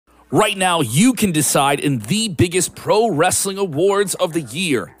Right now, you can decide in the biggest pro wrestling awards of the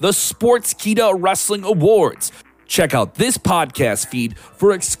year, the Sportskeeda Wrestling Awards. Check out this podcast feed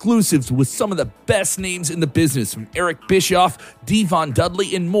for exclusives with some of the best names in the business, from Eric Bischoff, Devon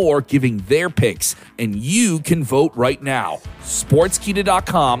Dudley, and more, giving their picks. And you can vote right now.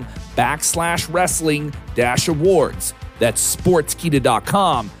 Sportskeeda.com/wrestling-awards. That's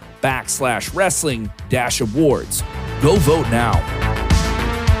Sportskeeda.com/wrestling-awards. Go vote now.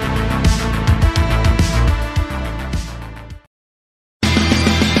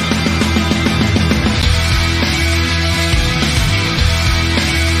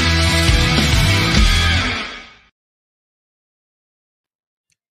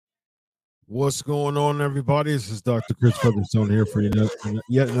 What's going on, everybody? This is Dr. Chris Featherstone here for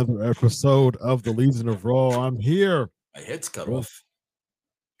yet another episode of the Legion of Raw. I'm here. My head's cut off.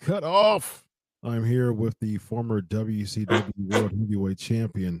 Cut off. I'm here with the former WCW World Heavyweight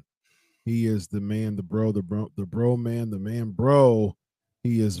Champion. He is the man, the bro man, the man, bro.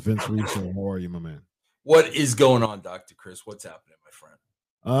 He is Vince Russo. How are you, my man? What is going on, Dr. Chris? What's happening, my friend?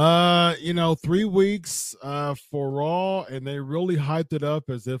 3 weeks for Raw, and they really hyped it up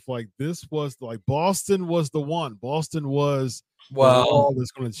as if like this was like Boston was the one. Boston was all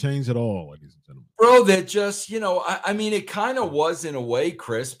that's going to change it all, ladies and gentlemen. Bro, they're just, I mean, it kind of was in a way,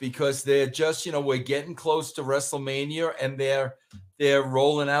 Chris, because they're just, we're getting close to WrestleMania, and they're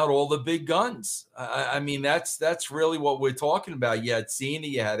rolling out all the big guns. I mean, that's really what we're talking about. You had Cena,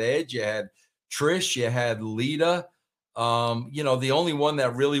 you had Edge, you had Trish, you had Lita. The only one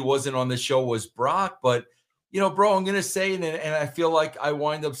that really wasn't on the show was Brock. But, bro, I'm going to say it, and I feel like I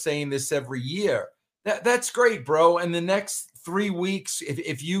wind up saying this every year. That's great, bro. And the next 3 weeks,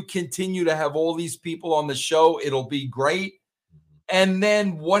 if you continue to have all these people on the show, it'll be great. And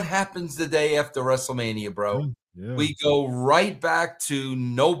then what happens the day after WrestleMania, bro? Yeah. We go right back to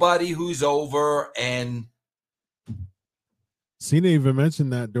nobody who's over. And Cena even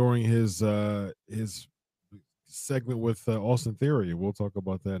mentioned that during his segment with Austin Theory. We'll talk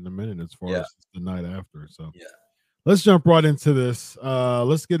about that in a minute as far as the night after. So let's jump right into this.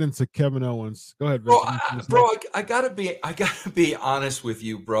 Let's get into Kevin Owens. Go ahead, Vince. I gotta be honest with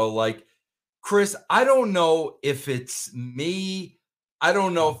you, bro. Like, Chris, I don't know if it's me. I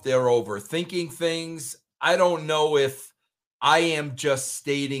don't know if they're overthinking things. I don't know if I am just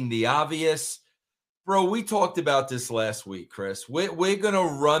stating the obvious. Bro, we talked about this last week, Chris. We're going to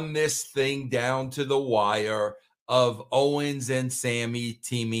run this thing down to the wire of Owens and Sammy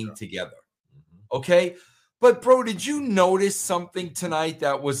teaming together. Okay? But, bro, did you notice something tonight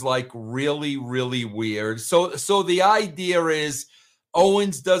that was, like, really, really weird? So the idea is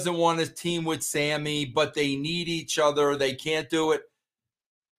Owens doesn't want to team with Sammy, but they need each other. They can't do it.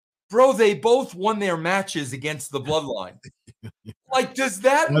 Bro, they both won their matches against the Bloodline. Like, does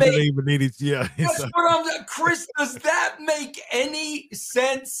that make? They even need it? Yeah, that's what Chris, does that make any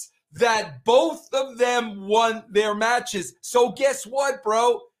sense that both of them won their matches? So guess what,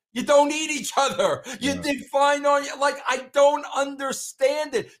 bro? You don't need each other. You define on you. Like, I don't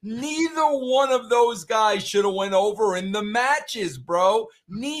understand it. Neither one of those guys should have went over in the matches, bro.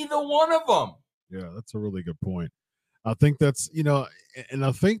 Neither one of them. Yeah, that's a really good point. I think that's, and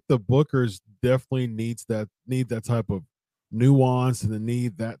I think the bookers definitely need that type of nuance, and they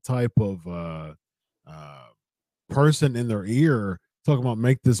need that type of person in their ear talking about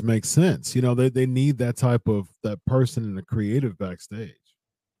make this make sense. They need that type of that person in the creative backstage.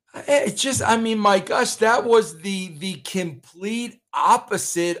 It's just, I mean, my gosh, that was the complete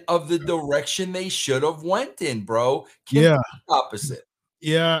opposite of the direction they should have went in, bro. Complete opposite.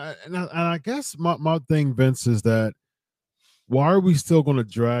 Yeah, and I guess my thing, Vince, is that why are we still going to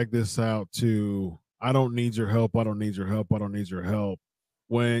drag this out to I don't need your help, I don't need your help, I don't need your help,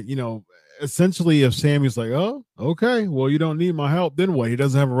 when, essentially if Sammy's like, oh, okay, well, you don't need my help, then what? He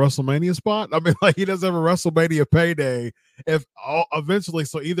doesn't have a WrestleMania spot? I mean, like, he doesn't have a WrestleMania payday eventually.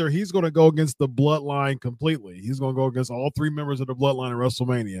 So either he's going to go against the Bloodline completely, he's going to go against all three members of the Bloodline in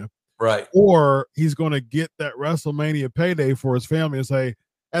WrestleMania, right? Or he's going to get that WrestleMania payday for his family and say,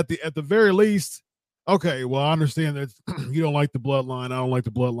 at the very least, okay, well, I understand that you don't like the Bloodline, I don't like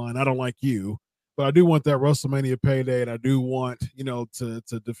the Bloodline, I don't like you, but I do want that WrestleMania payday, and I do want,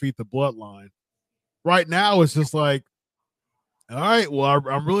 to defeat the Bloodline. Right now, it's just like, all right, well,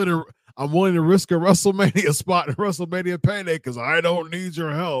 I'm willing to risk a WrestleMania spot and WrestleMania payday because I don't need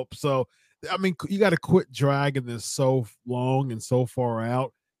your help. So, I mean, you got to quit dragging this so long and so far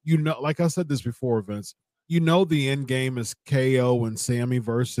out. Like I said this before, Vince, the end game is KO and Sammy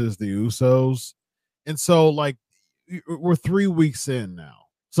versus the Usos. And so, like, we're 3 weeks in now.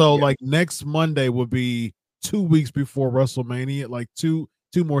 So, like, next Monday would be 2 weeks before WrestleMania, like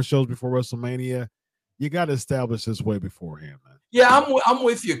 2 more shows before WrestleMania. You got to establish this way beforehand, man. Yeah, I'm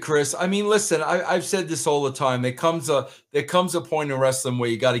with you, Chris. I mean, listen, I've said this all the time. There comes a point in wrestling where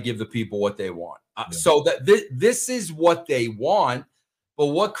you got to give the people what they want. So that this is what they want. But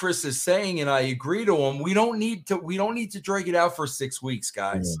what Chris is saying, and I agree to him, we don't need to drag it out for 6 weeks,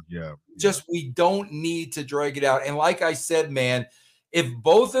 guys. Yeah. Just we don't need to drag it out. And like I said, man, if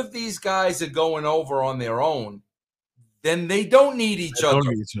both of these guys are going over on their own, then they don't need each other.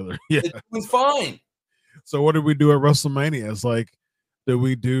 Yeah, they're doing fine. So what did we do at WrestleMania? It's like, did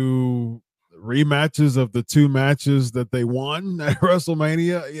we do rematches of the 2 matches that they won at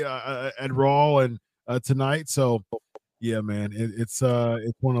WrestleMania? Yeah, at Raw and tonight. So yeah, man, it's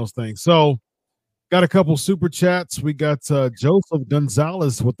one of those things. So got a couple super chats. We got Joseph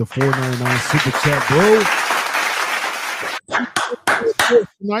Gonzalez with the $4.99 super chat, bro.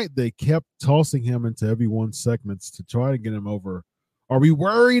 Tonight they kept tossing him into everyone's segments to try to get him over. Are we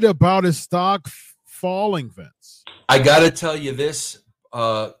worried about his stock falling, Vince? I got to tell you this,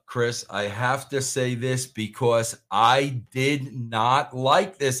 Chris. I have to say this because I did not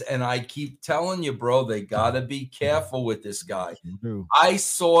like this, and I keep telling you, bro, they got to be careful with this guy. I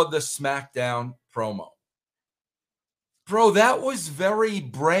saw the SmackDown promo. Bro, that was very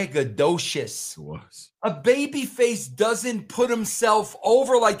braggadocious. It was. A babyface doesn't put himself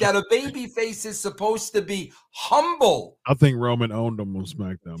over like that. A babyface is supposed to be humble. I think Roman owned him on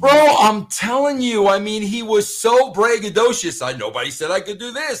SmackDown. Bro, I'm telling you, I mean, he was so braggadocious. Nobody said I could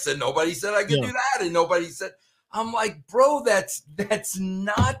do this, and nobody said I could do that, and nobody said. I'm like, bro, that's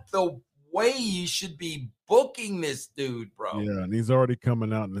not the way you should be booking this dude, bro. Yeah, and he's already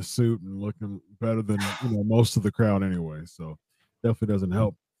coming out in a suit and looking better than most of the crowd anyway. So definitely doesn't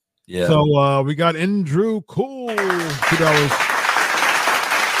help. Yeah. So we got Andrew Cool,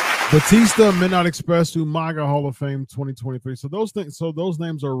 $2. Batista, Midnight Express, Umaga Hall of Fame 2023. So those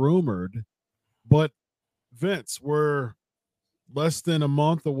names are rumored, but Vince, we're less than a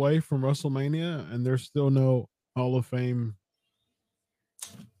month away from WrestleMania, and there's still no Hall of Fame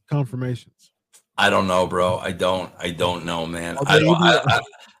confirmations. I don't know, bro. I don't know, man.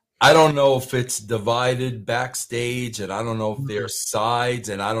 I don't know if it's divided backstage, and I don't know if there's sides,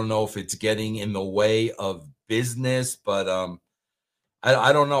 and I don't know if it's getting in the way of business, but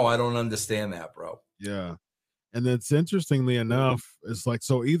I don't know. I don't understand that, bro. Yeah. And it's interestingly enough, it's like,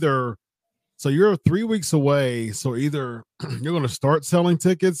 so you're 3 weeks away. So either you're going to start selling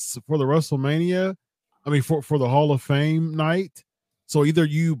tickets for the WrestleMania, for the Hall of Fame night. So either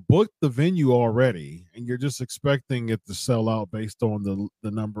you booked the venue already and you're just expecting it to sell out based on the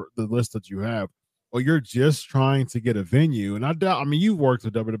list that you have, or you're just trying to get a venue. And I doubt, you've worked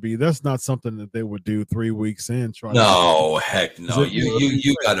with WWE. That's not something that they would do 3 weeks in. No, heck no.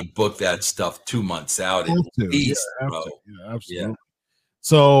 You got to book that stuff 2 months out at least, bro. Yeah, absolutely. Yeah.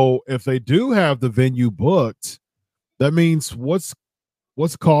 So if they do have the venue booked, that means what's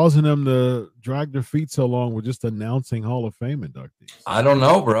causing them to drag their feet so long with just announcing Hall of Fame inductees? I don't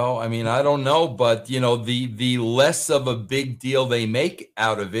know, bro. I don't know, but the less of a big deal they make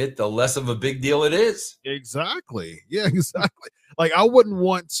out of it, the less of a big deal it is. Exactly. Yeah, exactly. Like, I wouldn't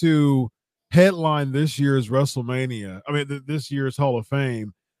want to headline this year's WrestleMania. This year's Hall of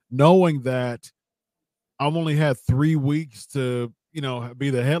Fame, knowing that I've only had 3 weeks to be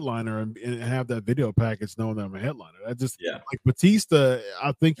the headliner and have that video package knowing that I'm a headliner. Like Batista,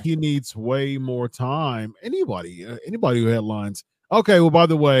 I think he needs way more time. Anybody who headlines. Okay, well, by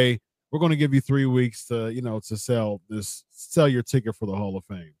the way, we're going to give you 3 weeks to, to sell your ticket for the Hall of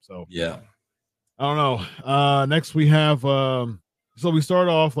Fame. So yeah, I don't know. Next we have, so we start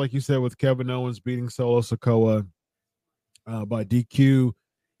off, like you said, with Kevin Owens beating Solo Sikoa by DQ.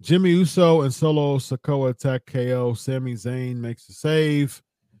 Jimmy Uso and Solo Sikoa attack KO. Sami Zayn makes a save.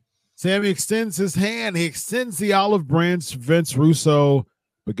 Sami extends his hand. He extends the olive branch, Vince Russo.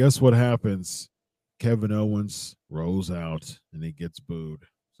 But guess what happens? Kevin Owens rolls out and he gets booed.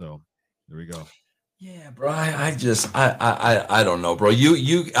 So there we go. Yeah, bro. I don't know, bro.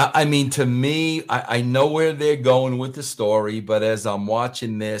 To me, I know where they're going with the story, but as I'm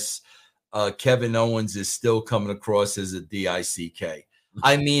watching this, Kevin Owens is still coming across as a DICK.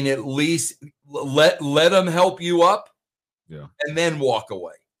 At least let them help you up, and then walk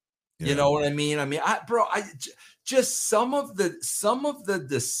away. Yeah. You know what I mean? Just some of the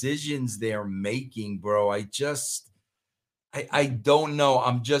decisions they're making, bro. I don't know.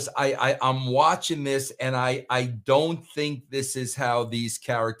 I'm watching this, and I don't think this is how these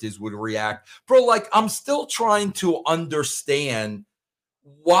characters would react, bro. Like, I'm still trying to understand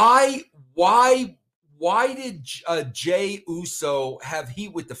why did Jey Uso have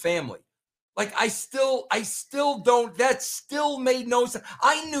heat with the family? Like I still don't. That still made no sense.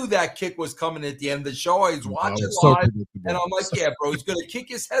 I knew that kick was coming at the end of the show. I was watching It's so live, and predictable. I'm like, yeah, bro, he's gonna kick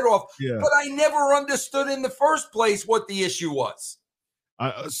his head off. Yeah. But I never understood in the first place what the issue was.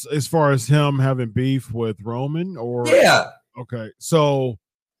 As far as him having beef with Roman, or Yeah. Okay, so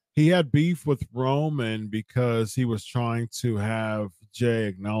he had beef with Roman because he was trying to have Jay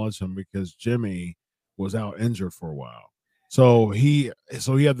acknowledge him because Jimmy was out injured for a while. So he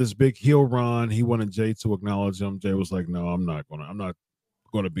had this big heel run. He wanted Jay to acknowledge him. Jay was like, "No, I'm not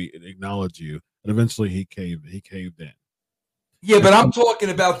gonna be acknowledge you." And eventually he caved in. Yeah, but I'm talking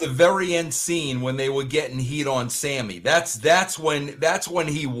about the very end scene when they were getting heat on Sammy. That's when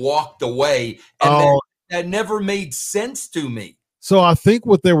he walked away, and that never made sense to me. So I think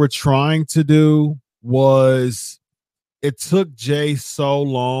what they were trying to do was, it took Jay so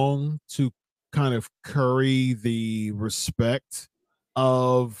long to kind of curry the respect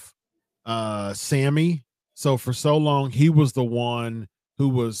of Sammy. So for so long, he was the one who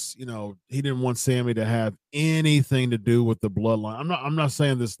was, he didn't want Sammy to have anything to do with the bloodline. I'm not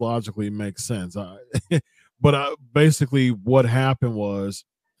saying this logically makes sense, but basically what happened was,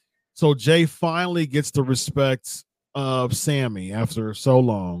 so Jay finally gets the respect of Sammy after so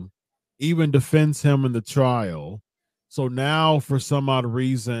long, even defends him in the trial. So now, for some odd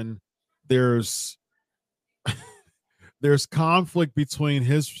reason, there's conflict between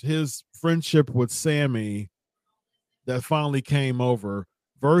his friendship with Sammy that finally came over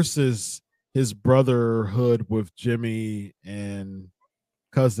versus his brotherhood with Jimmy and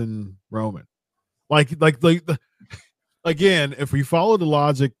cousin Roman. Again, if we follow the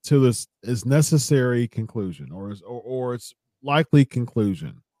logic to this is necessary conclusion, or its likely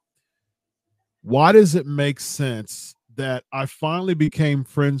conclusion, why does it make sense that I finally became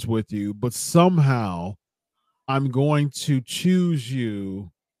friends with you, but somehow I'm going to choose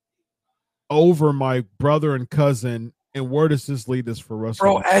you over my brother and cousin? And where does this lead us for WrestleMania?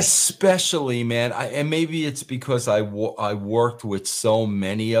 Bro, especially, man, and maybe it's because I worked with so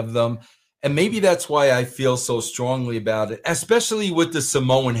many of them, and maybe that's why I feel so strongly about it, especially with the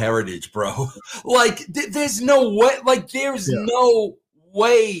Samoan heritage, bro. Like, there's no way, no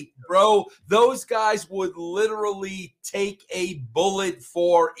way, bro. Those guys would literally take a bullet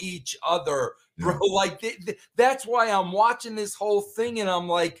for each other, bro. Yeah. Like, that's why I'm watching this whole thing, and I'm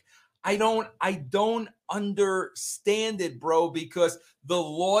like, I don't understand it, bro, because the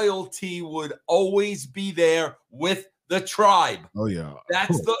loyalty would always be there with the tribe. Oh yeah.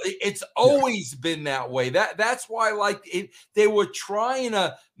 It's always been that way. That's why they were trying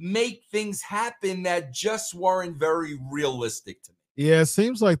to make things happen that just weren't very realistic to me. Yeah, it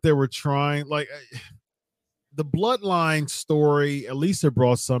seems like they were trying, the bloodline story, at least it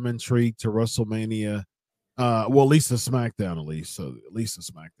brought some intrigue to WrestleMania. Well, at least to SmackDown, at least to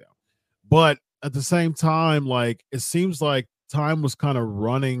SmackDown. But at the same time, it seems like time was kind of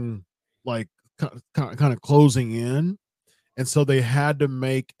running, kind of closing in. And so they had to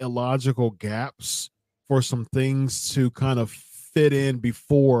make illogical gaps for some things to kind of fit in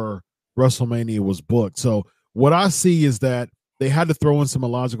before WrestleMania was booked. So what I see is that they had to throw in some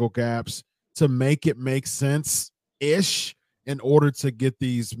illogical gaps to make it make sense-ish in order to get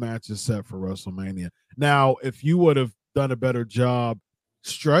these matches set for WrestleMania. Now, if you would have done a better job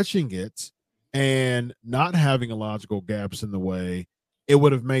stretching it and not having illogical gaps in the way, it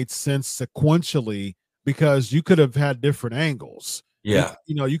would have made sense sequentially, because you could have had different angles. Yeah.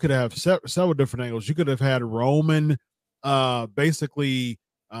 You could have several different angles. You could have had Roman basically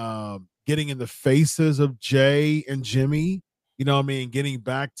getting in the faces of Jay and Jimmy, getting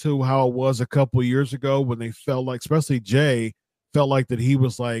back to how it was a couple years ago when they felt like, especially Jay, felt like that he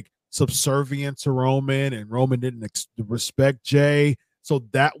was subservient to Roman, and Roman didn't respect Jay. So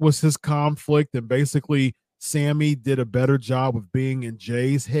that was his conflict. And basically Sammy did a better job of being in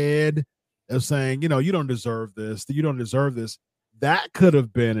Jay's head, of saying, you don't deserve this. You don't deserve this. That could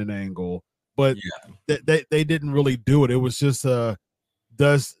have been an angle, but they didn't really do it. It was just,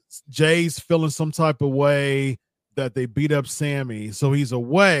 does Jay's feeling some type of way that they beat up Sammy, so he's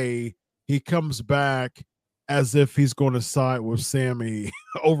away. He comes back as if he's going to side with Sammy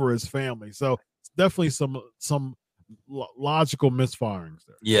over his family. So it's definitely some logical misfirings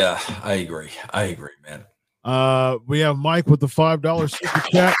there. Yeah, I agree, man. We have Mike with the $5 super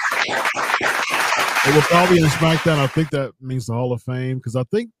chat. It will probably in SmackDown. I think that means the Hall of Fame, because I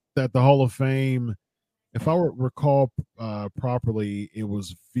think that the Hall of Fame, if I recall properly, it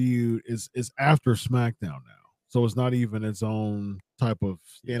was viewed is after SmackDown now, so it's not even its own type of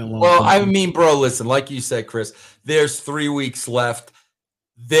standalone. Well, I mean, bro, listen, like you said, Chris, there's 3 weeks left.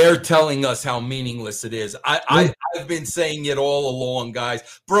 they're telling us how meaningless it is. I've been saying it all along,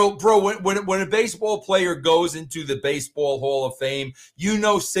 guys. Bro, when a baseball player goes into the Baseball Hall of Fame,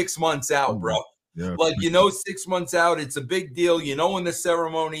 6 months out, bro. Yeah, like 6 months out, it's a big deal. You know when the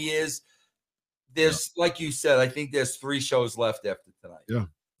ceremony is. There's, like you said, I think there's 3 shows left after tonight.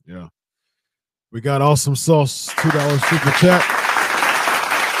 Yeah. We got Awesome Sauce, $2 super chat.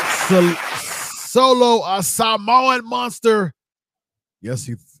 Solo, a Samoan monster. Yes,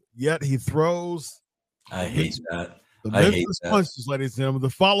 he throws. I hate that. The Memphis punches, ladies and gentlemen. The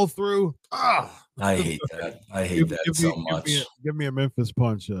follow through. I hate that. I hate that so much. Give me a Memphis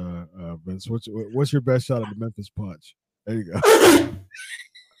punch, Vince. What's your best shot at the Memphis punch? There you go.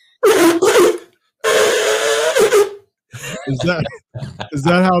 Is that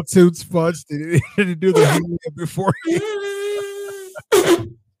how Toots punched? Did he do the helium before?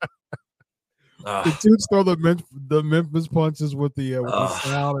 Did Toots throw the Memphis punches with the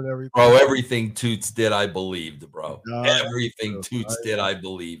sound and everything? Bro, everything Toots did, I believed, bro. Everything Toots did, I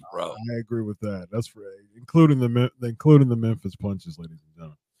believed, bro. I agree with that. That's right, including the Memphis punches, ladies and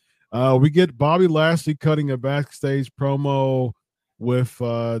gentlemen. We get Bobby Lashley cutting a backstage promo with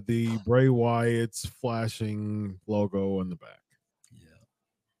the Bray Wyatt's flashing logo in the back.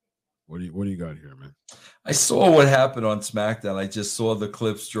 What do you got here, man? I saw what happened on SmackDown. I just saw the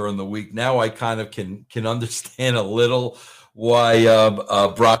clips during the week. Now I kind of can understand a little why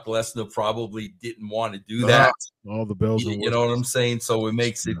Brock Lesnar probably didn't want to do that. All the bells, you know what I'm saying? So it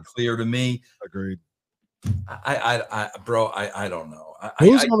makes it clear to me. Agreed. Bro, I don't know.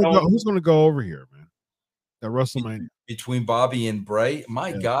 Who's gonna go over here, man? At WrestleMania between Bobby and Bray.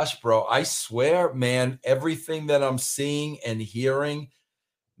 My gosh, bro! I swear, man, everything that I'm seeing and hearing.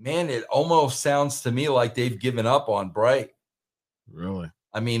 Man, it almost sounds to me like they've given up on Bray. Really?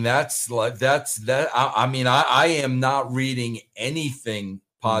 I mean, that's that. I am not reading anything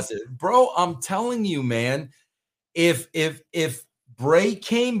positive, bro. I'm telling you, man. If Bray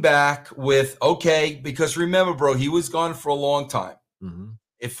came back with because remember, bro, he was gone for a long time. Mm-hmm.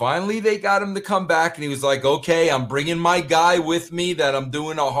 If finally they got him to come back and he was like, okay, I'm bringing my guy with me that I'm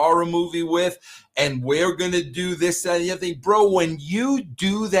doing a horror movie with, and we're going to do this and the other thing. Bro, when you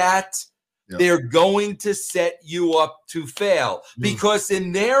do that, they're going to set you up to fail because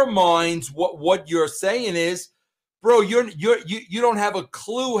in their minds, what you're saying is, bro, you don't have a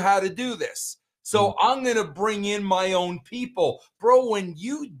clue how to do this. So I'm going to bring in my own people. Bro, when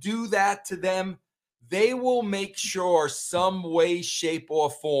you do that to them, they will make sure some way, shape, or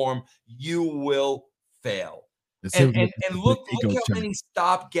form you will fail. And look how many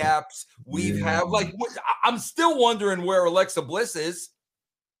stopgaps we've had. Like, I'm still wondering where Alexa Bliss is.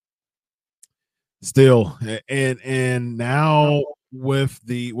 Still, and now with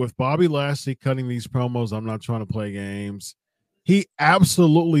Bobby Lashley cutting these promos, I'm not trying to play games. He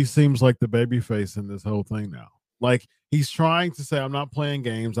absolutely seems like the babyface in this whole thing now. Like he's trying to say, I'm not playing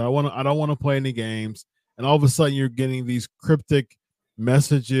games. I don't want to play any games. And all of a sudden you're getting these cryptic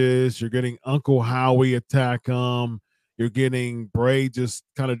messages. You're getting Uncle Howie attack him. You're getting Bray just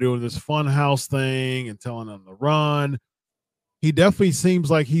kind of doing this fun house thing and telling him to run. He definitely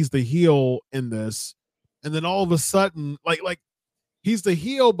seems like he's the heel in this. And then all of a sudden, like he's the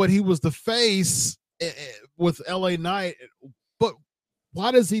heel, but he was the face with LA Knight. But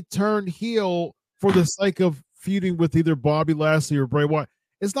why does he turn heel for the sake of feuding with either Bobby Lashley or Bray Wyatt?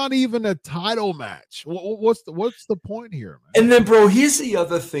 It's not even a title match. What's the point here, man? And then, bro, here's the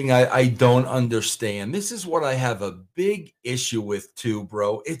other thing I don't understand. This is what I have a big issue with too,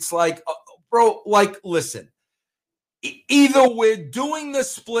 bro. It's like, bro, like, listen, either we're doing the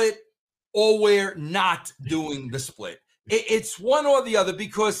split or we're not doing the split. It's one or the other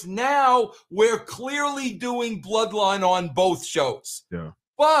because now we're clearly doing Bloodline on both shows. Yeah.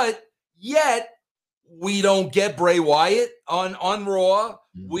 But yet we don't get Bray Wyatt on Raw.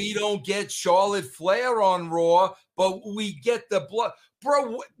 We don't get Charlotte Flair on Raw, but we get the blood.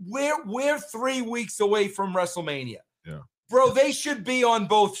 Bro, we're 3 weeks away from WrestleMania. Yeah. Bro, they should be on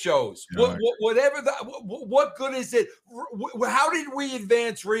both shows. Yeah, What good is it? How did we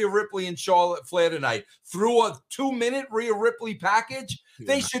advance Rhea Ripley and Charlotte Flair tonight? Through a 2-minute Rhea Ripley package? Yeah.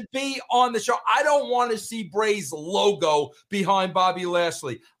 They should be on the show. I don't want to see Bray's logo behind Bobby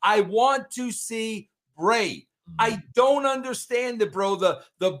Lashley. I want to see Bray. I don't understand it, bro. The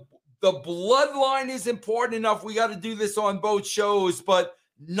bloodline is important enough. We got to do this on both shows, but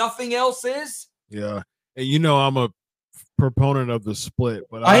nothing else is. Yeah. And I'm a proponent of the split,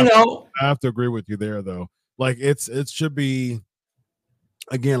 but I have to agree with you there though. Like it should be,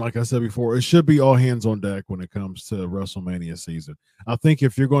 again, like I said before, it should be all hands on deck when it comes to WrestleMania season. I think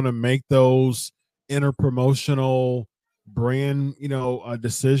if you're going to make those interpromotional brand,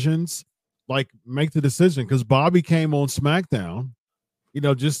 decisions, like make the decision. Because Bobby came on SmackDown,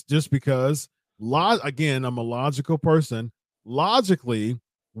 just because. Again, I'm a logical person. Logically,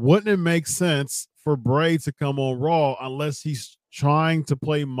 wouldn't it make sense for Bray to come on Raw unless he's trying to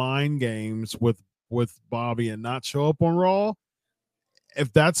play mind games with Bobby and not show up on Raw?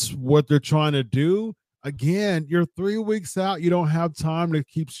 If that's what they're trying to do, again, you're 3 weeks out. You don't have time to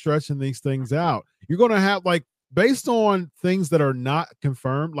keep stretching these things out. You're going to have, like, based on things that are not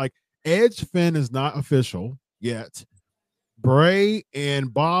confirmed, like Edge Finn is not official yet. Bray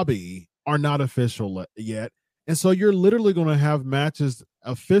and Bobby are not official yet. And so you're literally going to have matches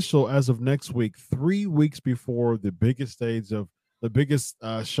official as of next week, 3 weeks before the biggest stage of the biggest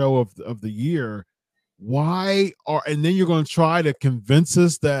show of the year. And then you're going to try to convince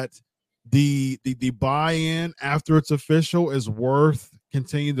us that the buy-in after it's official is worth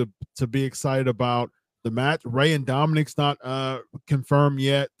continuing to be excited about the match. Ray and Dominic's not confirmed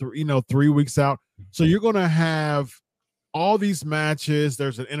yet, 3 weeks out. So you're going to have all these matches.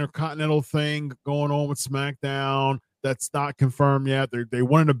 There's an intercontinental thing going on with SmackDown that's not confirmed yet. They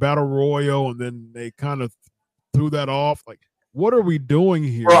wanted a battle royal and then they kind of threw that off. Like, what are we doing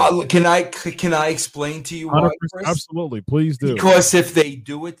here? Bro, can I explain to you why, Chris? Absolutely, please do. Because if they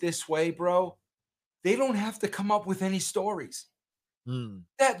do it this way, bro, they don't have to come up with any stories.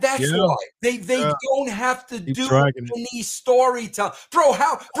 That's why they don't have to do any storytelling. Bro,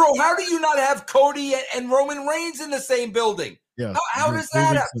 how do you not have Cody and Roman Reigns in the same building? Yeah, how does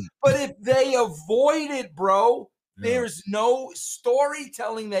that happen? But if they avoid it, bro, there's no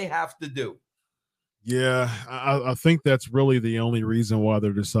storytelling they have to do. Yeah, I think that's really the only reason why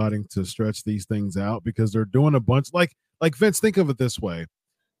they're deciding to stretch these things out, because they're doing a bunch like Vince, think of it this way.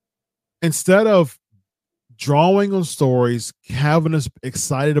 Instead of drawing on stories, having us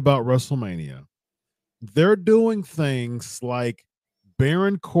excited about WrestleMania, they're doing things like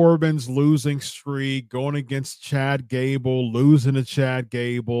Baron Corbin's losing streak, going against Chad Gable, losing to Chad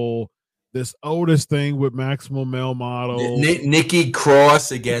Gable, this Otis thing with Maximum Male Model, Nikki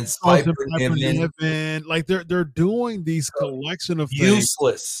Cross against Piper Niven. Like they're doing these collection of things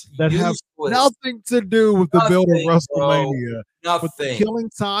useless that have nothing to do with the build of WrestleMania. Nothing. But killing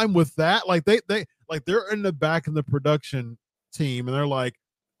time with that, like they're in the back of the production team and they're like,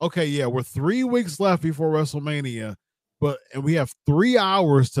 okay, yeah, we're 3 weeks left before WrestleMania, and we have 3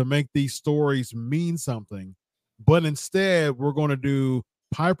 hours to make these stories mean something. But instead, we're going to do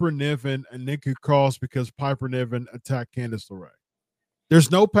Piper Niven and Nikki Cross because Piper Niven attacked Candice LeRae. There's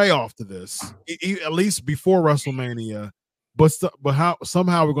no payoff to this, at least before WrestleMania. But how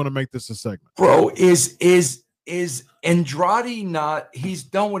somehow we're going to make this a segment, bro? Is Andrade not? He's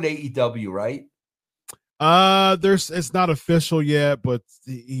done with AEW, right? It's not official yet, but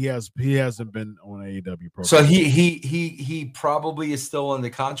he hasn't been on AEW program. So he probably is still under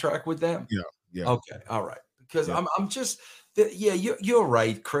contract with them. Yeah. Okay, all right. Because I'm just. You're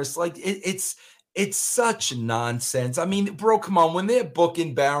right, Chris. Like it's such nonsense. I mean, bro, come on. When they're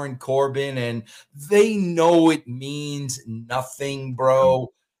booking Baron Corbin and they know it means nothing,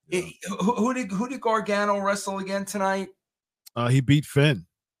 bro. Yeah. Who did Gargano wrestle again tonight? He beat Finn.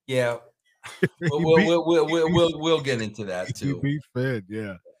 Yeah, we'll get into that too. He beat Finn.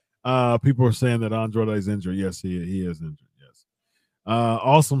 Yeah. People are saying that Andrade's injured. Yes, he is injured. Yes.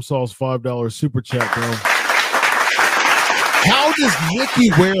 Awesome Sauce $5 super chat, bro. How does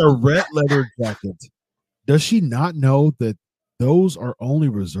Nikki wear a red leather jacket? Does she not know that those are only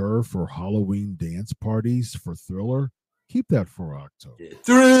reserved for Halloween dance parties for Thriller? Keep that for October.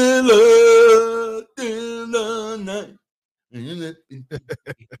 Thriller night.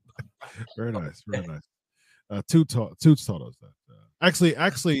 Very nice. Toots taught us that.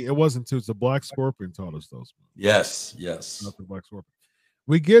 Actually, it wasn't Toots. The Black Scorpion taught us those. Yes. Not the Black Scorpion.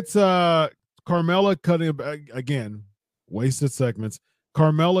 We get Carmella cutting again. Wasted segments.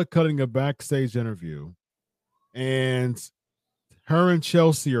 Carmella cutting a backstage interview, and her and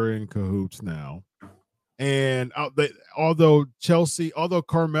Chelsea are in cahoots now. And although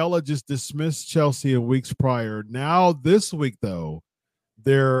Carmella just dismissed Chelsea in weeks prior, now this week though,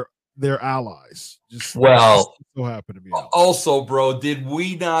 they're allies. Just so happen to be allies. Also, bro, did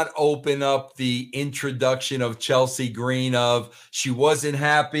we not open up the introduction of Chelsea Green of she wasn't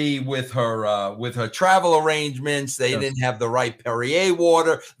happy with her travel arrangements? They didn't have the right Perrier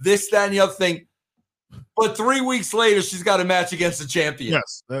water, this, that, and the other thing. But 3 weeks later, she's got a match against the champion.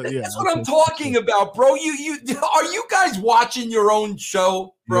 Yes, that's what I'm talking about, bro. You are you guys watching your own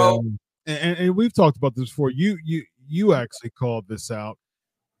show, bro? Yeah. And we've talked about this before. You actually called this out.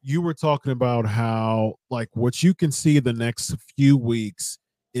 You were talking about how, like, what you can see the next few weeks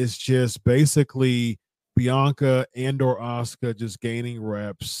is just basically Bianca and or Asuka just gaining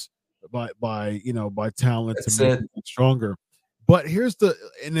reps by talent That's to make it. them stronger. But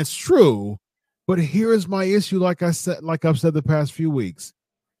and it's true, but here is my issue, like I've said the past few weeks.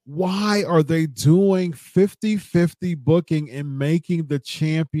 Why are they doing 50-50 booking and making the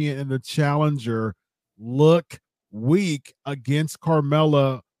champion and the challenger look weak against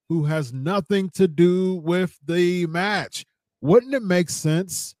Carmella, who has nothing to do with the match? Wouldn't it make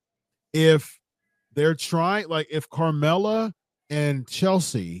sense if they're trying, like if Carmella and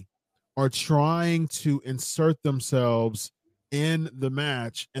Chelsea are trying to insert themselves in the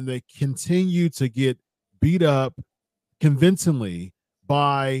match and they continue to get beat up convincingly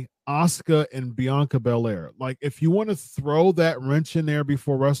by Asuka and Bianca Belair? Like, if you want to throw that wrench in there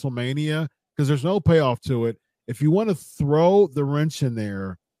before WrestleMania, because there's no payoff to it, if you want to throw the wrench in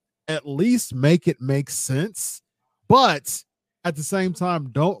there, at least make it make sense. But at the same time,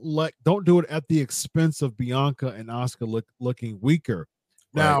 don't do it at the expense of Bianca and Asuka looking weaker.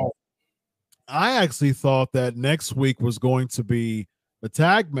 Right. Now, I actually thought that next week was going to be the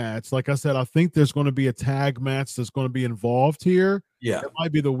tag match. Like I said, I think there's going to be a tag match that's going to be involved here. Yeah. It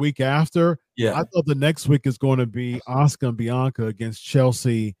might be the week after. Yeah. I thought the next week is going to be Asuka and Bianca against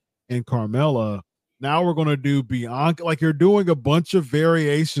Chelsea and Carmella. Now we're going to do Bianca. Like, you're doing a bunch of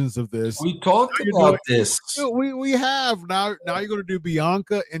variations of this. We talked about this. We have. Now you're going to do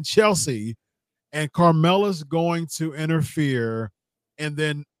Bianca and Chelsea, and Carmella's going to interfere, and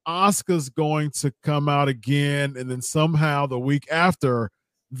then Asuka's going to come out again, and then somehow the week after,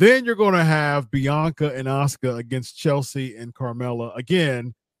 then you're going to have Bianca and Asuka against Chelsea and Carmella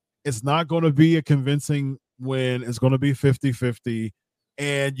again. It's not going to be a convincing win. It's going to be 50-50,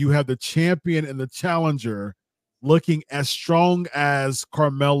 and you have the champion and the challenger looking as strong as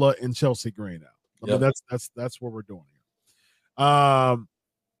Carmella and Chelsea Green now. I mean, that's what we're doing here.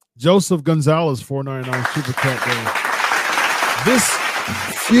 Joseph Gonzalez, 499 Super Cat. This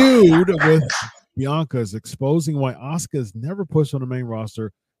feud with Bianca is exposing why Asuka is never pushed on the main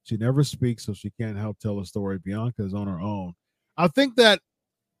roster. She never speaks, so she can't help tell a story. Bianca is on her own. I think that,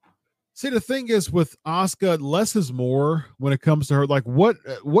 the thing is with Asuka, less is more when it comes to her. Like, what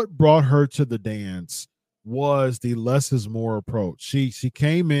brought her to the dance was the less is more approach. She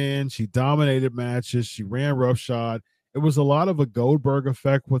came in, she dominated matches, she ran roughshod. It was a lot of a Goldberg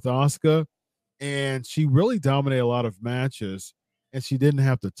effect with Asuka, and she really dominated a lot of matches. And she didn't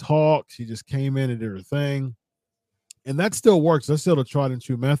have to talk. She just came in and did her thing. And that still works. That's still a tried and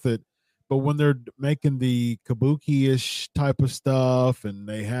true method. But when they're making the kabuki-ish type of stuff and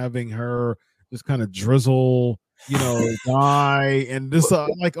they having her just kind of drizzle, die, and this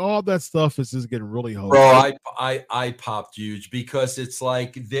like all that stuff is just getting really hokey. Bro, I popped huge because it's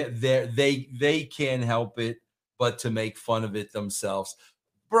like they can't help it but to make fun of it themselves.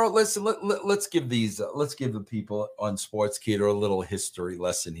 Bro, listen, let's give the people on Sportskeeda a little history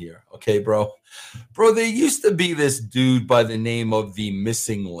lesson here. Okay, bro? Bro, there used to be this dude by the name of the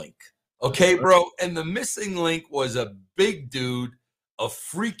Missing Link. Okay, bro? And the Missing Link was a big dude, a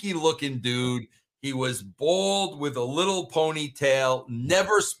freaky looking dude. He was bald with a little ponytail,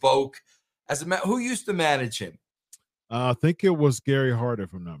 never spoke. Who used to manage him? I think it was Gary Hart,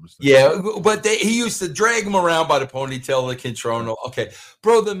 if I'm not mistaken. Yeah, but he used to drag him around by the ponytail, the control. Okay,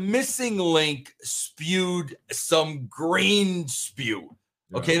 bro, the Missing Link spewed some green spew.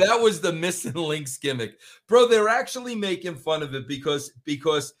 Okay, that was the Missing Link's gimmick. Bro, they're actually making fun of it because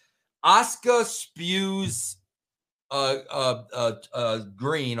Asuka spews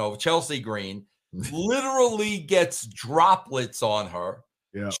green, or Chelsea Green, literally gets droplets on her.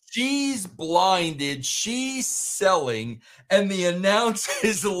 Yeah. She's blinded, she's selling, and the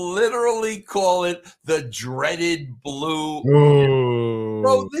announcers literally call it the dreaded blue. Ooh.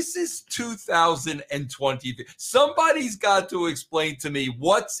 Bro, this is 2020. Somebody's got to explain to me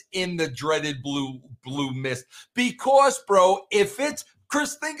what's in the dreaded blue mist. Because, bro, if it's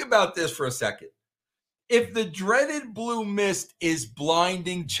Chris, think about this for a second. If the dreaded blue mist is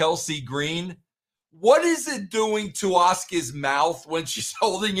blinding Chelsea Green, what is it doing to Asuka's mouth when she's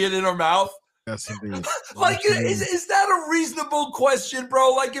holding it in her mouth? Yes, indeed. Like, is that a reasonable question,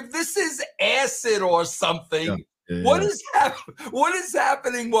 bro? Like, if this is acid or something, what is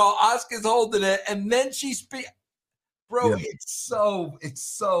happening while Asuka's holding it and then she speaks? Bro, it's so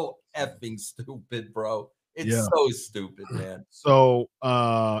effing stupid, bro. It's so stupid, man. So,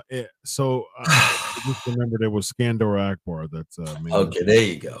 just remember there was Skandor Akbar. That's okay. There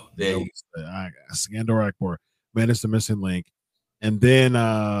you go. Skandor Akbar, man, it's the Missing Link, and then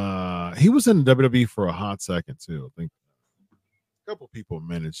he was in WWE for a hot second too. I think a couple people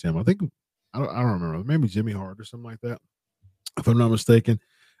managed him. I think I don't remember. Maybe Jimmy Hart or something like that, if I'm not mistaken.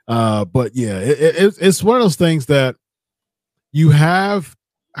 But yeah, it's one of those things that you have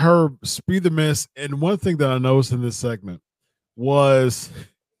her speed the miss. And one thing that I noticed in this segment was,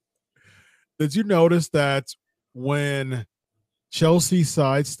 did you notice that when Chelsea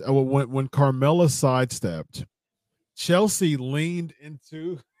when Carmella sidestepped, Chelsea leaned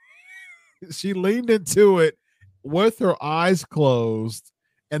into she leaned into it with her eyes closed,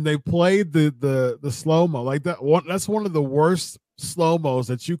 and they played the slow mo like that. That's one of the worst slow mos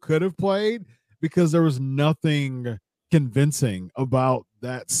that you could have played, because there was nothing convincing about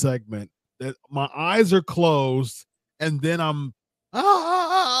that segment. That my eyes are closed, and then I'm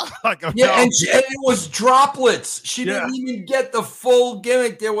like and it was droplets. She Yeah. didn't even get the full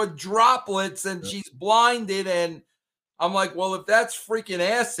gimmick. There were droplets, and she's blinded. And I'm like, well, if that's freaking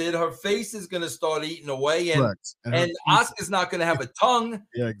acid, her face is going to start eating away, and correct. and Asuka's not going to have a tongue.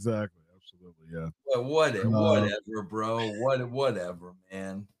 Yeah, exactly. Absolutely. Yeah. But whatever, bro. Whatever,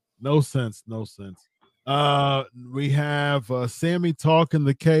 man. No sense. No sense. We have Sammy talking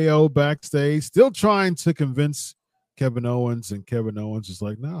to KO backstage, still trying to convince Kevin Owens, and Kevin Owens is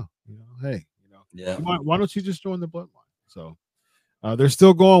like, no, hey, Yeah. why don't you just join the Bloodline? So they're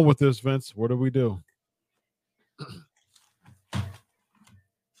still going with this, Vince. What do we do?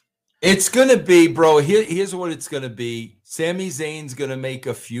 It's gonna be, bro. Here's what it's gonna be. Sami Zayn's gonna make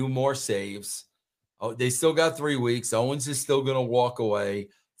a few more saves. Oh, they still got 3 weeks. Owens is still gonna walk away.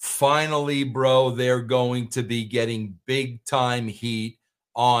 Finally, bro, they're going to be getting big time heat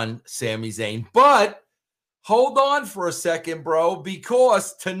on Sami Zayn. But hold on for a second, bro,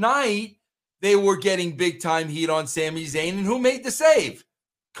 because tonight they were getting big time heat on Sami Zayn. And who made the save?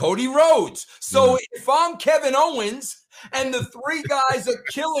 Cody Rhodes. So if I'm Kevin Owens and the 3 guys are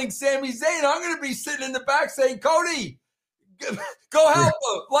killing Sami Zayn, I'm going to be sitting in the back saying, Cody, go help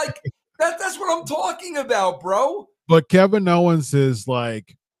him. Like, that's what I'm talking about, bro. But Kevin Owens is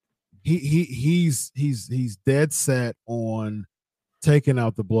like, he's dead set on taking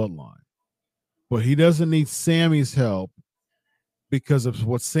out the Bloodline, but he doesn't need Sammy's help because of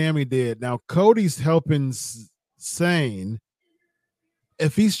what Sammy did. Now Cody's helping Zayn.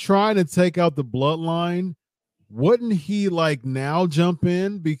 If he's trying to take out the Bloodline, wouldn't he like now jump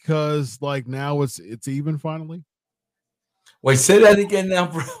in, because like now it's even finally? Wait, say that again now,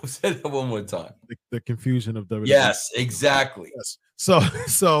 bro. Say that one more time. The confusion of WWE. Yes, exactly. Yes.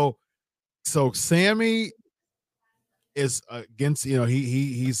 So Sammy is against,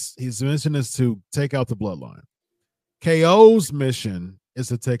 his mission is to take out the Bloodline. KO's mission is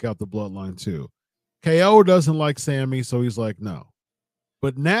to take out the Bloodline too. KO doesn't like Sammy, so he's like, no.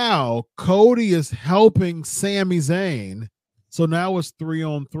 But now Cody is helping Sami Zayn, so now it's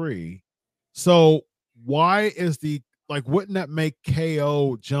 3-on-3. So why is wouldn't that make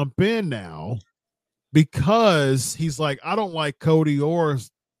KO jump in now? Because he's like, I don't like Cody or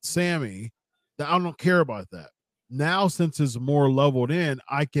Sammy. I don't care about that. Now, since it's more leveled in,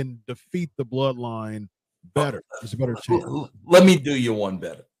 I can defeat the Bloodline better. There's a better chance. Let me do you one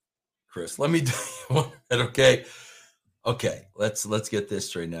better, Chris. Let me do you one better, okay? Okay, let's get this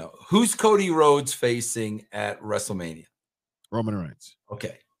straight now. Who's Cody Rhodes facing at WrestleMania? Roman Reigns.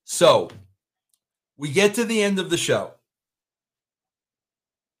 Okay, so we get to the end of the show.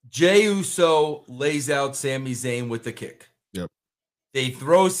 Jey Uso lays out Sami Zayn with the kick. Yep. They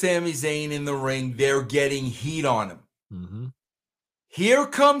throw Sami Zayn in the ring. They're getting heat on him. Mm-hmm. Here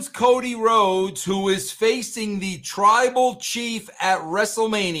comes Cody Rhodes, who is facing the tribal chief at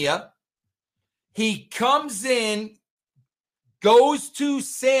WrestleMania. He comes in, goes to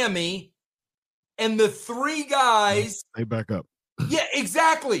Sammy, and the 3 guys. They back up. Yeah,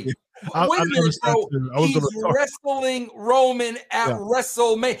 exactly. Wait a minute, bro. He's wrestling Roman at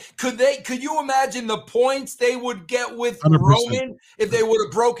WrestleMania. Could you imagine the points they would get with 100%. Roman if they would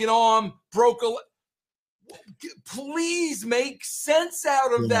have broken arm, broke a? Please make sense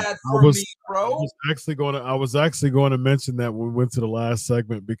out of that for me, bro. I was actually going to mention that when we went to the last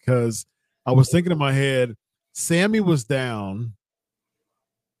segment, because I was thinking in my head, Sammy was down.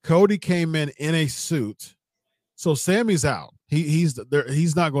 Cody came in a suit. So Sammy's out. He's there.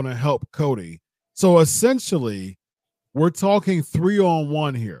 He's not going to help Cody. So essentially, we're talking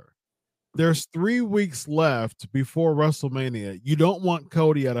 3-on-1 here. There's 3 weeks left before WrestleMania. You don't want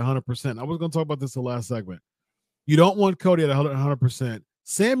Cody at 100%. I was going to talk about this in the last segment. You don't want Cody at 100%.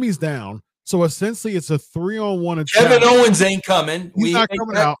 Sammy's down. So essentially, it's a 3-on-1 attack. Kevin Owens ain't coming. He's not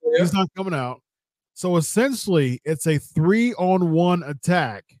coming out. He's not coming out. So essentially, it's a 3-on-1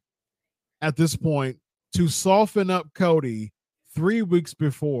 attack at this point to soften up Cody 3 weeks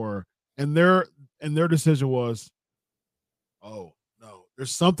before, and their decision was, oh no,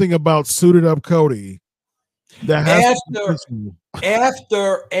 there's something about suited up Cody That has to be sensual.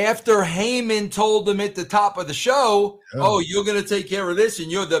 After Heyman told him at the top of the show, Yeah. "Oh, you're going to take care of this,"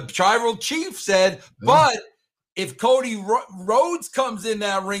 and the tribal chief said, Yeah. "But if Cody Rhodes comes in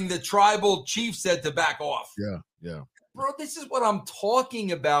that ring, the tribal chief said to back off." Yeah. Bro, this is what I'm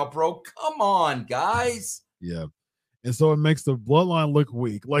talking about, bro. Come on, guys. Yeah. And so it makes the bloodline look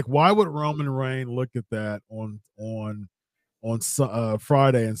weak. Like, why would Roman Reigns look at that on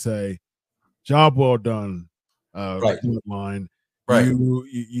Friday and say, "Job well done, Right. bloodline. Right.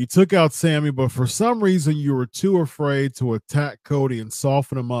 You took out Sammy, but for some reason you were too afraid to attack Cody and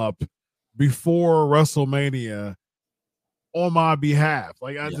soften him up before WrestleMania on my behalf."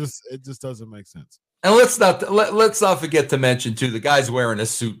 Like, it just doesn't make sense. And let's not forget to mention too, the guy's wearing a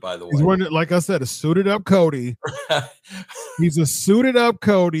suit, by the way. He's wearing, like I said, a suited up Cody. He's a suited up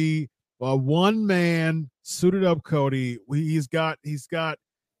Cody, one man suited up Cody. He's got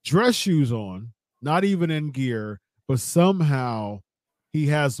dress shoes on, not even in gear, but somehow he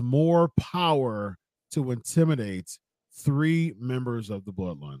has more power to intimidate 3 members of the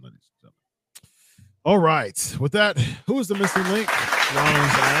bloodline, ladies and gentlemen. All right. With that, who is the missing link?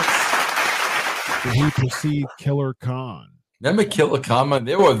 Rollins asks. Did he perceive Killer Khan? Remember Killer Khan?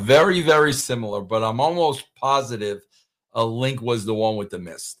 They were very, very similar, but I'm almost positive a Link was the one with the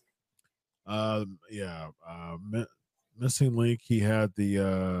mist. Missing Link. He had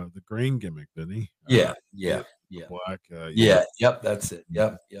the green gimmick, didn't he? Yeah. Black. Yep. That's it.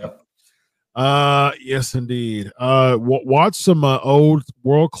 Yep. Yes, indeed. Watch some old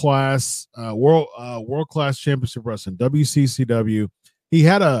world class championship wrestling, WCCW. He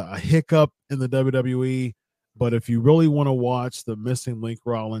had a hiccup in the WWE, but if you really want to watch the missing link,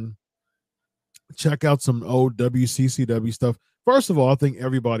 Rollin, check out some old WCCW stuff. First of all, I think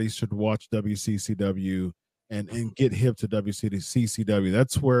everybody should watch WCCW and get hip to WCCW.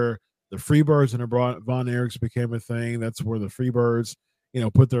 That's where the Freebirds and the Von Erichs became a thing. That's where the Freebirds,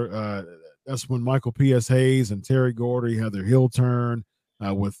 put their. That's when Michael P.S. Hayes and Terry Gordy had their heel turn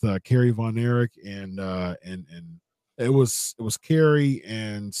with Kerry Von Erich and it was Kerry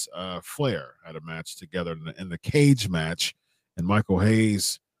and Flair had a match together in the cage match, and Michael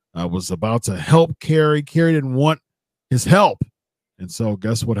Hayes was about to help Kerry. Kerry didn't want his help, and so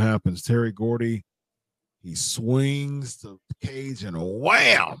guess what happens? Terry Gordy, he swings the cage and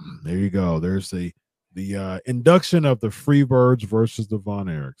wham! There you go. There's the induction of the Freebirds versus the Von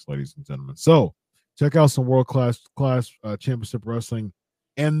Erichs, ladies and gentlemen. So check out some world class championship wrestling,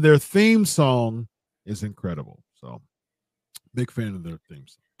 and their theme song is incredible. So big fan of their theme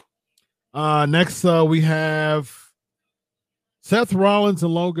song. Next, we have Seth Rollins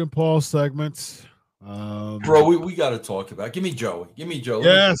and Logan Paul segments. Bro, we got to talk about. Give me Joey.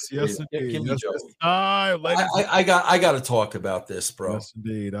 Yes, indeed. Give me Joey. I got to talk about this, bro. Yes,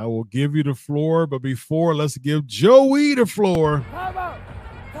 indeed. I will give you the floor, but before, let's give Joey the floor. Time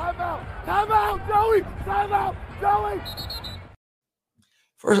out, Joey.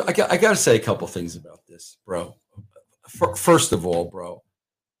 First, I got to say a couple things about this, bro. First of all, bro,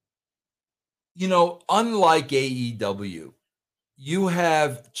 unlike AEW, you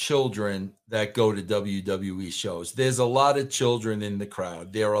have children that go to WWE shows. There's a lot of children in the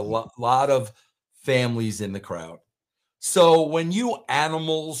crowd. There are a lot of families in the crowd. So when you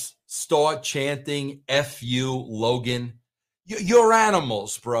animals start chanting "F you, Logan," you're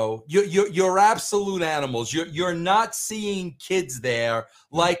animals, bro. You're absolute animals. You're not seeing kids there.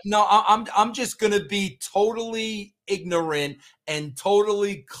 Like, no, I'm just gonna be totally ignorant and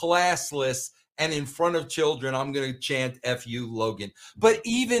totally classless, and in front of children, I'm gonna chant "F you, Logan." But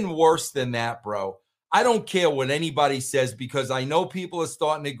even worse than that, bro, I don't care what anybody says, because I know people are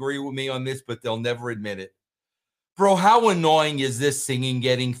starting to agree with me on this, but they'll never admit it. Bro, how annoying is this singing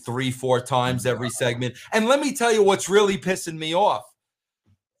getting 3-4 times every segment? And let me tell you what's really pissing me off.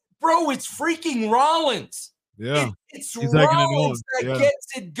 Bro, it's freaking Rollins. Yeah. It's Rollins that gets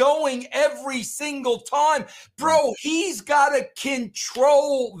it going every single time. Bro, he's got to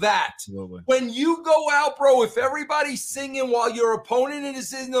control that. Absolutely. When you go out, bro, if everybody's singing while your opponent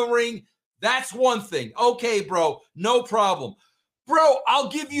is in the ring, that's one thing. Okay, bro, no problem. Bro, I'll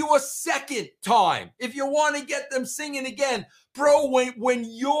give you a second time if you want to get them singing again. Bro, when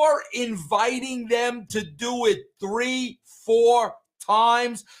you're inviting them to do it 3-4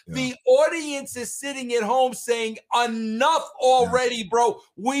 times, the audience is sitting at home saying, enough already, bro.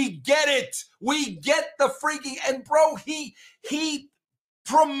 We get it. We get the freaking, and bro, he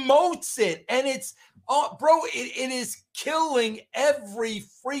promotes it, and it's, bro, it is killing every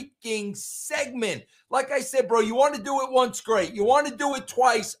freaking segment. Like I said, bro, you want to do it once, great. You want to do it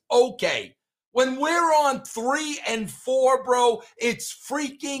twice, okay. When we're on 3 and 4, bro, it's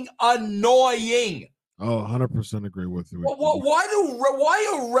freaking annoying. Oh, 100% agree with you.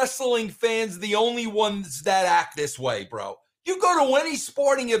 Why are wrestling fans the only ones that act this way, bro? You go to any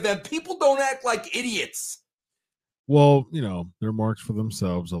sporting event, people don't act like idiots. Well, they're marks for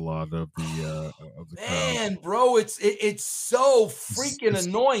themselves. A lot of the crowd. Man, bro, it's so freaking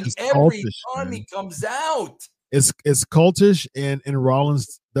annoying It's every cultish, time man. he comes out. It's cultish, and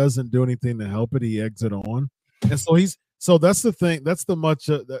Rollins doesn't do anything to help it. He exit on, and so that's the thing. That's the much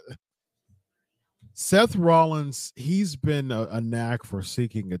Seth Rollins. He's been a knack for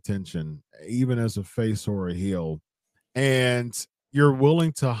seeking attention, even as a face or a heel, and you're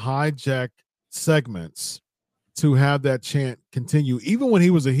willing to hijack segments to have that chant continue. Even when he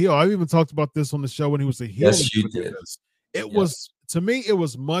was a heel, I've even talked about this on the show when he was a heel. Yes, you did. It was, to me, it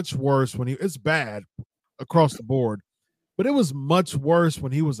was much worse when it's bad across the board, but it was much worse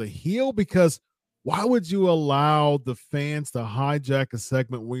when he was a heel, because why would you allow the fans to hijack a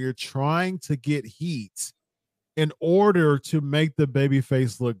segment where you're trying to get heat in order to make the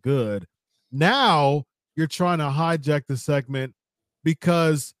babyface look good? Now you're trying to hijack the segment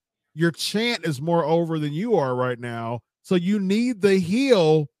because your chant is more over than you are right now. So you need the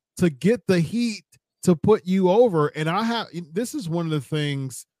heel to get the heat to put you over. And this is one of the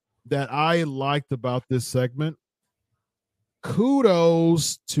things that I liked about this segment.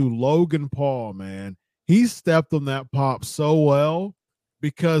 Kudos to Logan Paul, man. He stepped on that pop so well,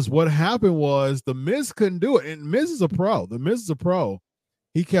 because what happened was the Miz couldn't do it. And Miz is a pro. The Miz is a pro.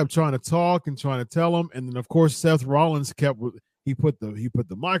 He kept trying to talk and trying to tell him. And then, of course, Seth Rollins he put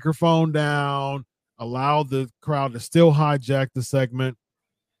the microphone down, allowed the crowd to still hijack the segment.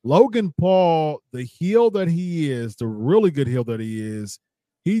 Logan Paul, the heel that he is, the really good heel that he is,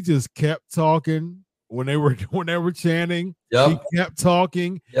 he just kept talking when they were chanting. He kept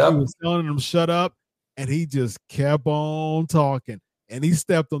talking. He was telling them shut up, and he just kept on talking. And he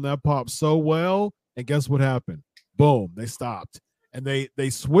stepped on that pop so well. And guess what happened? Boom, they stopped. And they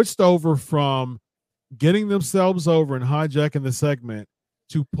switched over from getting themselves over and hijacking the segment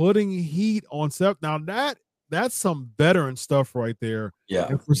to putting heat on Seth. Now that's some veteran stuff right there. Yeah.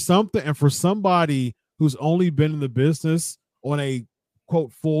 And for somebody who's only been in the business on a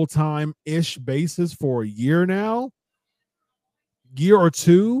quote full-time ish basis for a year or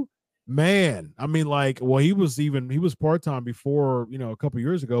two, man. I mean, he was part-time before, a couple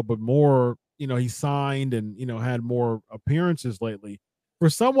years ago, but more, he signed and had more appearances lately. For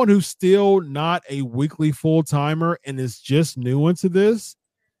someone who's still not a weekly full-timer and is just new into this,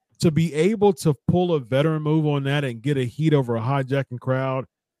 to be able to pull a veteran move on that and get a heat over a hijacking crowd.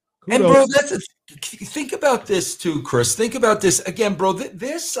 Kudos. And bro, think about this too, Chris. Think about this again, bro.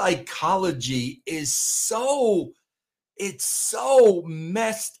 Their psychology is so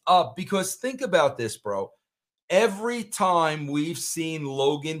messed up, because think about this, bro. Every time we've seen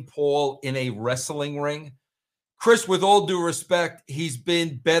Logan Paul in a wrestling ring, Chris, with all due respect, he's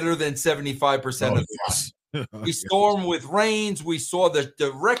been better than 75% of the time. We saw him with Reigns. We saw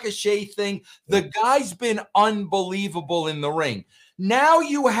the Ricochet thing. The guy's been unbelievable in the ring. Now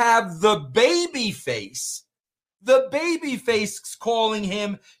you have the baby face. The baby face calling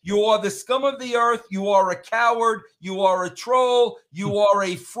him, you are the scum of the earth. You are a coward. You are a troll. You are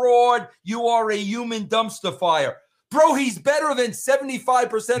a fraud. You are a human dumpster fire. Bro, he's better than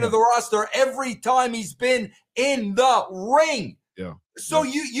 75% of the roster every time he's been in the ring. Yeah. So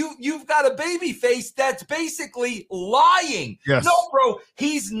you've got a baby face that's basically lying. Yes. No, bro,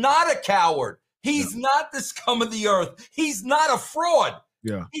 he's not a coward. He's not the scum of the earth. He's not a fraud.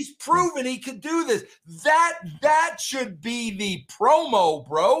 Yeah. He's proven he could do this. That should be the promo,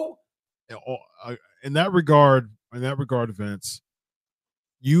 bro. In that regard, Vince,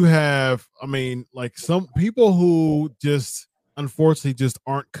 you have, some people who just unfortunately just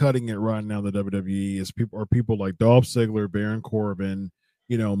aren't cutting it right now in the WWE is people like Dolph Ziggler, Baron Corbin,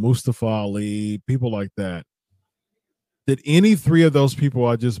 Mustafa Ali, people like that. Did any three of those people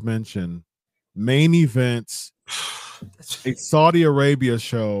I just mentioned main events a Saudi Arabia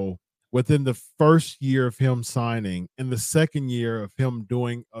show within the first year of him signing and the second year of him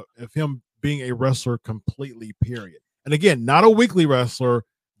being a wrestler completely, period? And again, not a weekly wrestler,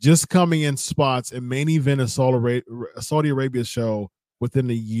 just coming in spots and main event a Saudi Arabia show within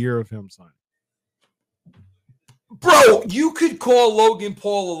a year of him signing. Bro, you could call Logan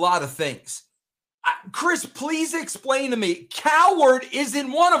Paul a lot of things. Chris, please explain to me. Coward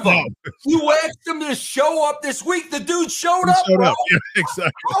isn't one of them. No. You asked him to show up this week. The dude showed up, bro. Yeah,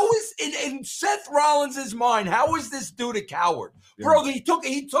 exactly. How is in Seth Rollins' mind? How is this dude a coward, bro? He took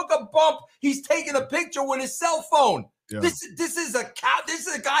a bump. He's taking a picture with his cell phone. Yeah. This is a This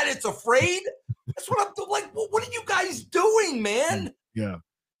is a guy that's afraid. That's what I'm like. What are you guys doing, man? Yeah,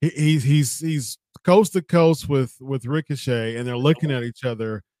 he's coast to coast with Ricochet, and they're looking at each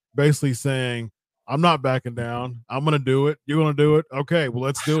other, basically saying, "I'm not backing down. I'm going to do it. You're going to do it. Okay, well,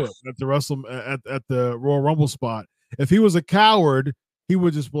 let's do it at the Royal Rumble spot." If he was a coward, he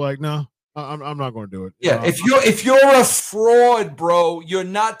would just be like, "No, I'm not going to do it." Yeah, if you're a fraud, bro, you're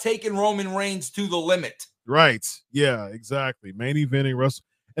not taking Roman Reigns to the limit. Right. Yeah, exactly. Main eventing Russell.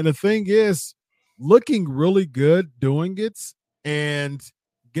 And the thing is, looking really good doing it and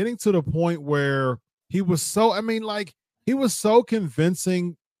getting to the point where he was so, he was so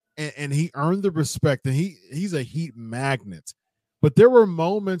convincing and he earned the respect, and he's a heat magnet. But there were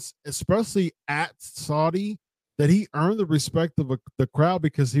moments, especially at Saudi, that he earned the respect of the crowd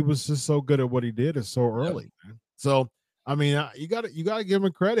because he was just so good at what he did and so early. Man. So, you got to give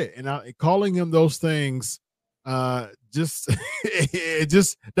him credit, and calling him those things, it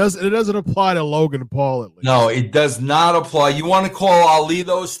doesn't apply to Logan Paul, at least. No, it does not apply. You want to call Ali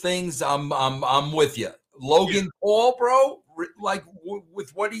those things? I'm with you. Logan Paul, bro, like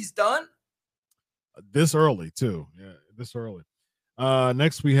with what he's done this early too. Yeah, this early.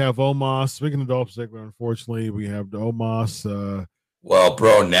 Next we have Omos. Speaking of Dolph Ziggler, unfortunately, we have the Omos. Well,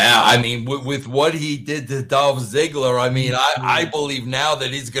 bro, now, with what he did to Dolph Ziggler, I believe now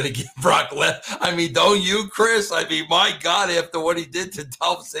that he's going to get Brock Lesnar. Don't you, Chris? My God, after what he did to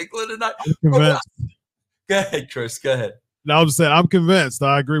Dolph Ziggler tonight. Go ahead, Chris. Go ahead. No, I'm saying I'm convinced.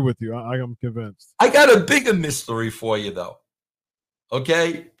 I agree with you. I'm convinced. I got a bigger mystery for you, though.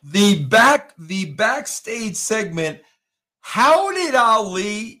 Okay? The backstage segment. How did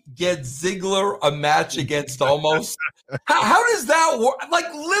Ali get Ziggler a match against Omos? How does that work? Like,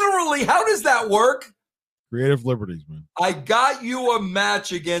 literally, how does that work? Creative liberties, man. I got you a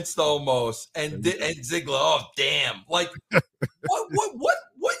match against Omos and Ziggler. Oh, damn! Like,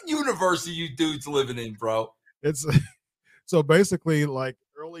 what universe are you dudes living in, bro? It's so basically like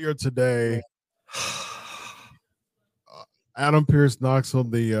earlier today. Adam Pearce knocks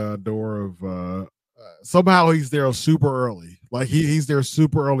on the door of. Somehow he's there super early. Like he's there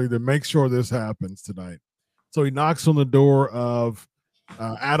super early to make sure this happens tonight. So he knocks on the door of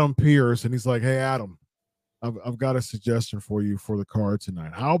Adam Pearce, and he's like, "Hey, Adam, I've got a suggestion for you for the card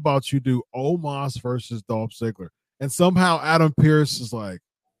tonight. How about you do Omos versus Dolph Ziggler?" And somehow Adam Pearce is like,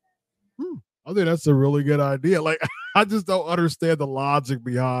 I think that's a really good idea. Like, I just don't understand the logic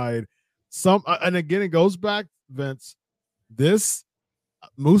behind some. And again, it goes back, Vince, this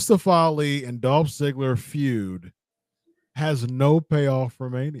Mustafa Ali and Dolph Ziggler feud has no payoff for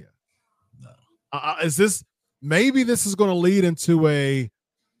Mania. No. Maybe this is going to lead into a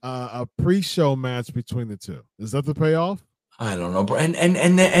pre-show match between the two? Is that the payoff? I don't know, bro. And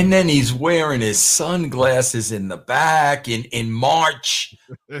then he's wearing his sunglasses in the back in March,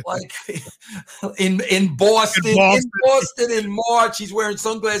 like in Boston. In March, he's wearing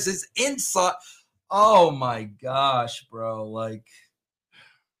sunglasses inside. Oh my gosh, bro! Like,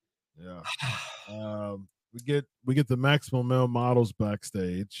 yeah. We get the Maximum Male Models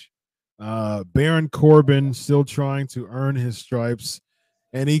backstage. Baron Corbin still trying to earn his stripes,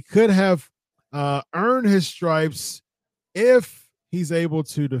 and he could have earned his stripes if he's able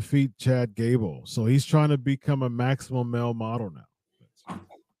to defeat Chad Gable. So he's trying to become a Maximum Male Model now.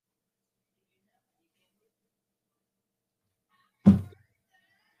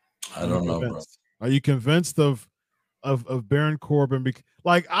 I don't know, bro. Are you convinced of Baron Corbin?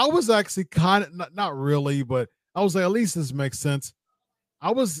 Like, I was actually kind of not really, but I was like, at least this makes sense.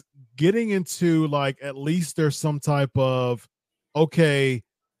 I was getting into like, at least there's some type of, okay,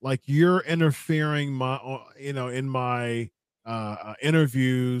 like you're interfering in my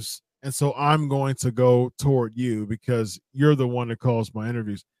interviews, and so I'm going to go toward you because you're the one that calls my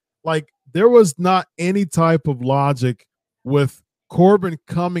interviews. Like, there was not any type of logic with Corbin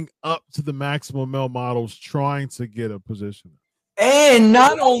coming up to the Maximum Male Models trying to get a position. And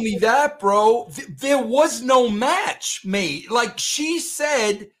not only that, bro, there was no match made. Like, she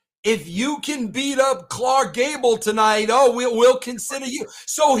said, if you can beat up Clark Gable tonight, we'll consider you.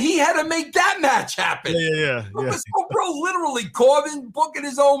 So he had to make that match happen. Yeah. So, bro, literally, Corbin booking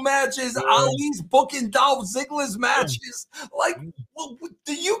his own matches, Ali's booking Dolph Ziggler's matches. Like, well,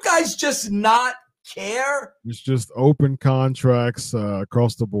 do you guys just not care? It's just open contracts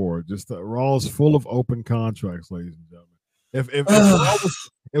across the board. Just Raw is full of open contracts, ladies and gentlemen. If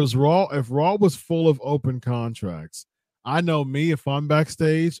Raw was full of open contracts, I know me, if I'm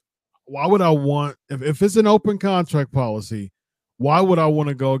backstage, why would I want, if it's an open contract policy, why would I want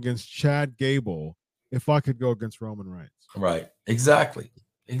to go against Chad Gable if I could go against Roman Reigns? Right. Exactly,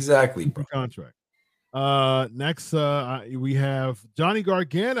 bro. Contract. Next, we have Johnny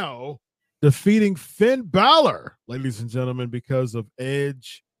Gargano defeating Finn Balor, ladies and gentlemen, because of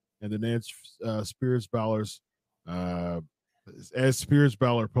Edge and then Edge Spears Balor's Edge Spears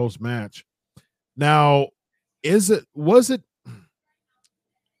Balor post match. Now, was it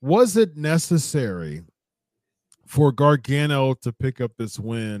necessary for Gargano to pick up this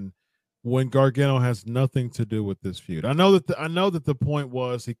win when Gargano has nothing to do with this feud? I know that the point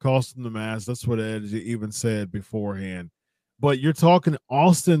was he cost him the match. That's what Edge even said beforehand. But you're talking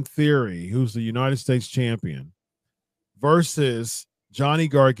Austin Theory, who's the United States champion, versus Johnny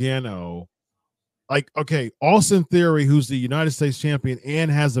Gargano. Like, okay, Austin Theory, who's the United States champion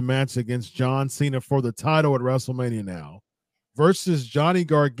and has a match against John Cena for the title at WrestleMania now, versus Johnny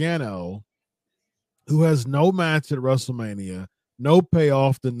Gargano, who has no match at WrestleMania, no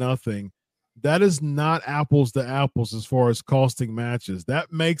payoff to nothing. That is not apples to apples as far as costing matches.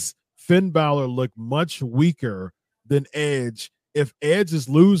 That makes Finn Balor look much weaker than Edge if Edge is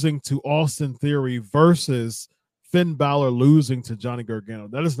losing to Austin Theory versus Finn Balor losing to Johnny Gargano.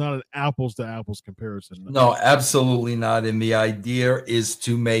 That is not an apples to apples comparison. No, absolutely not. And the idea is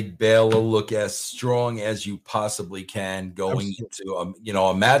to make Balor look as strong as you possibly can going into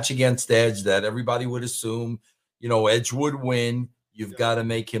a match against Edge that everybody would assume, Edge would win. You've got to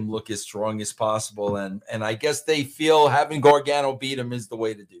make him look as strong as possible. And I guess they feel having Gargano beat him is the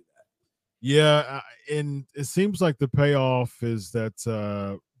way to do that. Yeah, and it seems like the payoff is that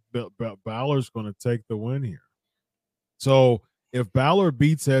Balor's going to take the win here. So if Balor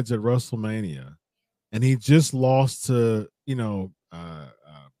beats Edge at WrestleMania, and he just lost to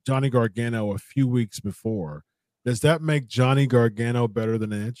Johnny Gargano a few weeks before, does that make Johnny Gargano better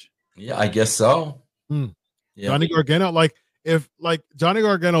than Edge? Yeah, I guess so. Yeah. Johnny Gargano, if Johnny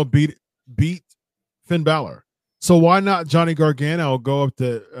Gargano beat Finn Balor. So why not Johnny Gargano go up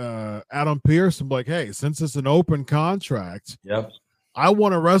to Adam Pearce and be like, hey, since it's an open contract, I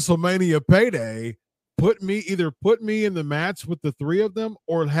want a WrestleMania payday. Put me in the match with the three of them,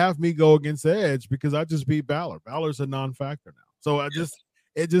 or have me go against Edge because I just beat Balor. Balor's a non-factor now. So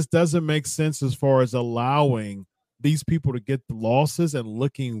it just doesn't make sense as far as allowing these people to get the losses and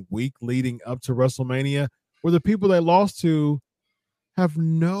looking weak leading up to WrestleMania, where the people they lost to have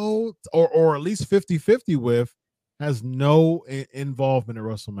no, or at least 50-50 with, has no involvement in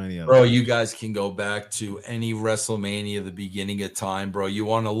WrestleMania. Bro, you guys can go back to any WrestleMania, the beginning of time, bro. You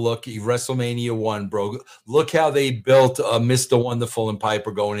want to look at WrestleMania 1, bro. Look how they built Mr. Wonderful and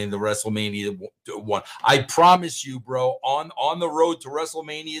Piper going into WrestleMania 1. I promise you, bro, on the road to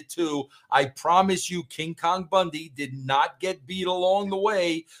WrestleMania 2, I promise you King Kong Bundy did not get beat along the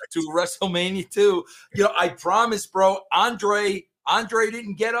way to WrestleMania 2. I promise, bro, Andre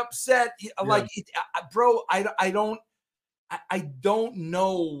didn't get upset. Bro, I don't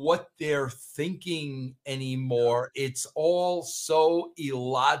know what they're thinking anymore. It's all so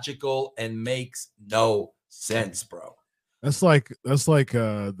illogical and makes no sense, bro. That's like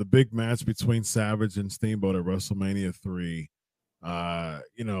the big match between Savage and Steamboat at WrestleMania 3.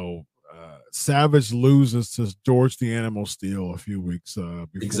 Savage loses to George the Animal Steele a few weeks before.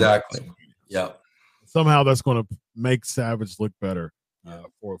 Exactly. Yeah. Somehow that's going to make Savage look better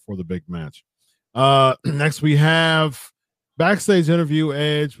for the big match. Next we have backstage interview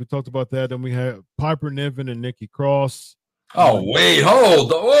Edge. We talked about that. Then we have Piper Niven and Nikki Cross. Oh, wait,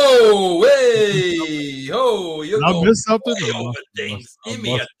 hold. Whoa, wait, oh, you're I missed something.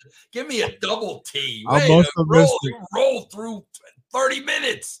 Give me a double T. I must have missed it. Roll through 30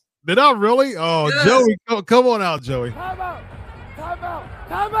 minutes. Did I really? Oh, yes. Joey, come on out, Joey. Time out,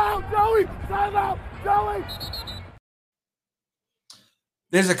 Joey. Time out, Joey.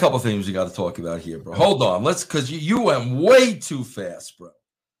 There's a couple things we got to talk about here, bro. Hold on. Because you went way too fast, bro.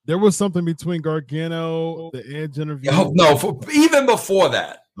 There was something between Gargano, the Edge interview. Even before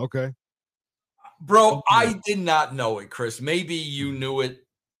that. Okay. Bro, I did not know it, Chris. Maybe you knew it.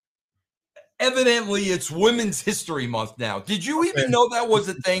 Evidently, it's Women's History Month now. Did you even know that was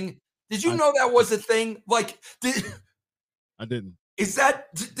a thing? Did you know that was a thing? I didn't.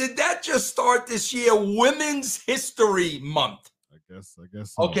 Did that just start this year? Women's History Month. I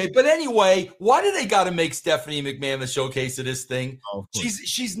guess so. Okay, but anyway, why do they got to make Stephanie McMahon the showcase of this thing? Oh,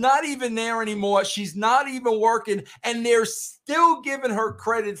 she's not even there anymore. She's not even working, and they're still giving her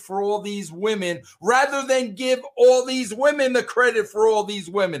credit for all these women rather than give all these women the credit for all these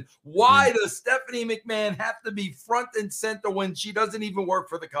women. Why does Stephanie McMahon have to be front and center when she doesn't even work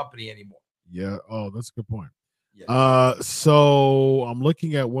for the company anymore? Yeah. Oh, that's a good point. Yeah. So I'm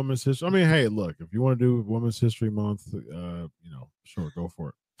looking at Women's History. I mean, hey, look, if you want to do Women's History Month, sure, go for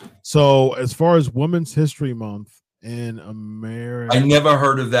it. So as far as Women's History Month in America, I never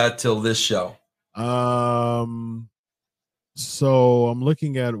heard of that till this show. So I'm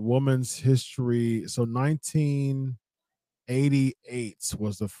looking at Women's History. So 1980 1988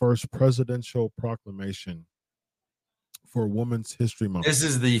 was the first presidential proclamation for Women's History Month. This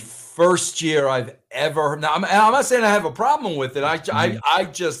is the first year I've ever heard. Now, I'm not saying I have a problem with it. I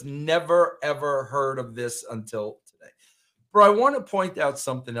just never, ever heard of this until today. Bro, I want to point out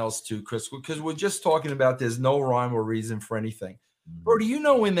something else too, Chris, because we're just talking about there's no rhyme or reason for anything. Bro, do you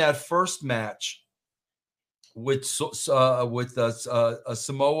know in that first match with Samoa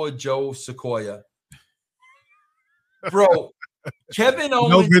Joe Sequoia, bro, Kevin Owens.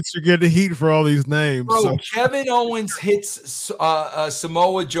 No bitch, you're getting heat for all these names. Bro, So. Kevin Owens hits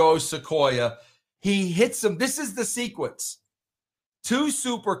Samoa Joe Sequoia. He hits him. This is the sequence: 2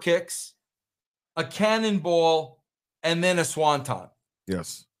 super kicks, a cannonball, and then a swanton.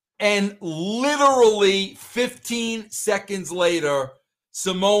 Yes. And literally 15 seconds later,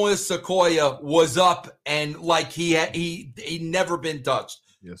 Samoa Sequoia was up and like he never been touched.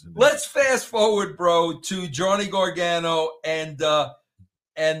 Yes, indeed. Let's fast forward, bro, to Johnny Gargano and our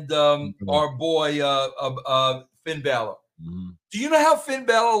boy Finn Balor. Mm-hmm. Do you know how Finn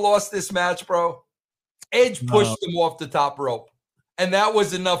Balor lost this match, bro? Edge pushed him off the top rope, and that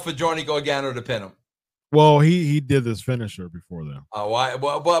was enough for Johnny Gargano to pin him. Well, he did this finisher before that. Oh,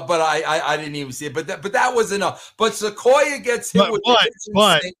 but I didn't even see it. But that was enough. But Sequoia gets hit with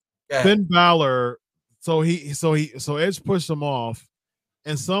but Finn Balor. So Edge pushed him off,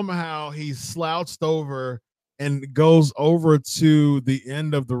 and somehow he slouched over and goes over to the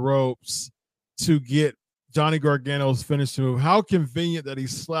end of the ropes to get Johnny Gargano's finish move. How convenient that he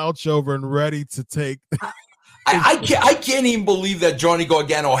slouched over and ready to take. I can't even believe that Johnny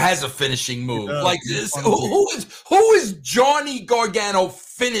Gargano has a finishing move. Like this, who is Johnny Gargano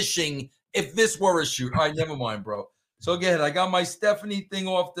finishing if this were a shoot? All right, never mind, bro. So again, I got my Stephanie thing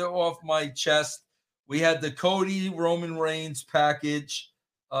off my chest. We had the Cody Roman Reigns package.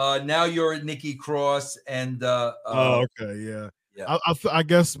 Now you're at Nikki Cross and okay, yeah. I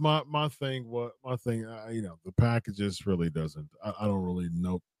guess my thing, the packages really doesn't. I don't really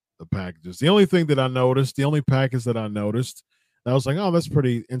know the packages. The only thing that I noticed, the only package that I noticed, I was like, oh, that's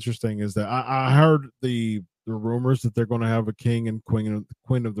pretty interesting, is that I heard the rumors that they're going to have a King and Queen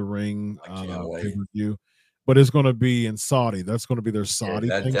of the Ring pay-per-view, but it's going to be in Saudi. That's going to be their Saudi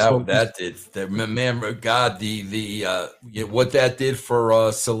thing. What that did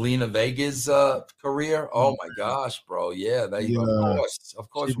for Selena Vega's career. Oh my gosh, bro. Yeah, of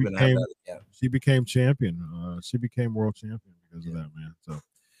course we're going to have that again. She became champion. She became world champion because of that, man. So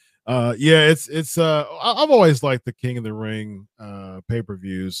it's I've always liked the King of the Ring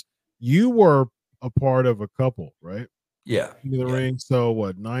pay-per-views. You were a part of a couple, right? Yeah. King of the Ring. So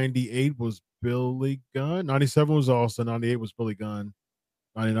what, 98 was Billy Gunn, 97 was Austin, 98 was Billy Gunn,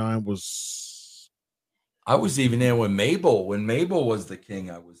 99 was I was even there when Mabel was the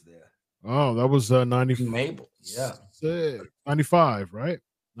king. I was there. Oh, that was 90 Mabel. Yeah. 95, right?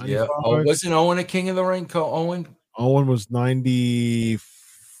 95. Yeah. Oh, wasn't Owen a King of the Ring? Owen was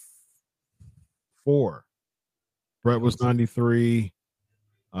 94. Brett was 93.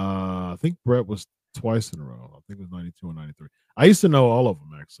 I think Brett was twice in a row. I think it was 92 and 93. I used to know all of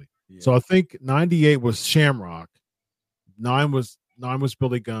them, actually. Yeah. So I think 98 was Shamrock. 9 was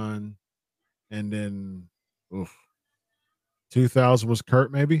Billy Gunn. And then 2000 was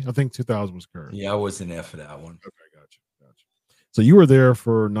Kurt, maybe? I think 2000 was Kurt. Yeah, I wasn't there for that one. Okay, gotcha. So you were there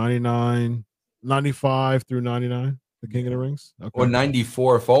for 99, 95 through 99, the King of the Rings? Okay. Or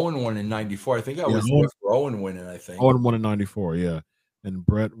 94. If Owen won in 94, I think I was there for Owen winning, I think. Owen won in 94, yeah. And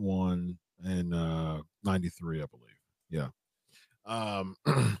Brett won in 93, I believe. Yeah.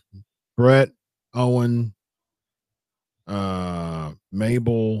 Brett, Owen,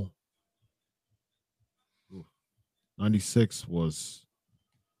 Mabel. 96 was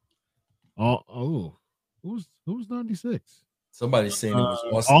who was 96? Somebody's saying it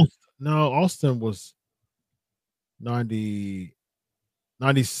was Austin. No, Austin was 90.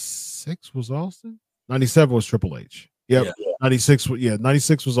 96 was Austin. 97 was Triple H. Yep. Yeah. 96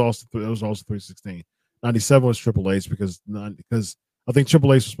 was Austin. It was also 316. 97 was Triple H because I think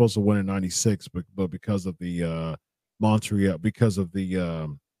Triple H was supposed to win in 96, but because of the Montreal, because of the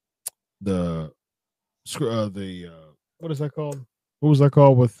what is that called? What was that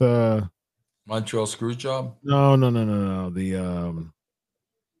called with Montreal screw job? No. The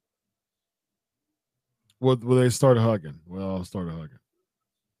where they started hugging. Well, started hugging.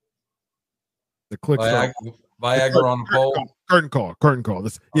 The click Viagra on the pole. Curtain call.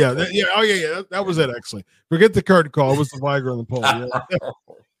 This, yeah, okay. That was it. Actually, forget the curtain call. It was the Viagra on the pole.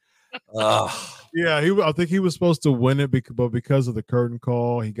 Yeah. I think he was supposed to win it, but because of the curtain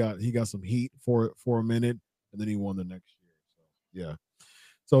call, he got some heat for a minute, and then he won the next year. So, yeah.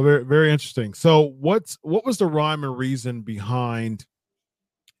 So very, very interesting. So what was the rhyme and reason behind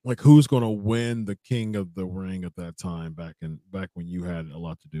like who's going to win the King of the Ring at that time back when you had a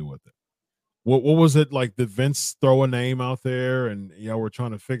lot to do with it? What was it like? Did Vince throw a name out there, and we're trying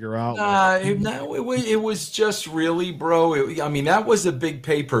to figure out like No, it was just really, bro. I mean, that was a big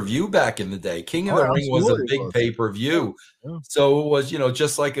pay-per-view back in the day. King of the Ring was a absolutely big was. pay-per-view. Yeah. So it was,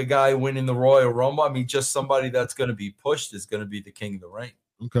 just like a guy winning the Royal Rumble. I mean, just somebody that's going to be pushed is going to be the King of the Ring.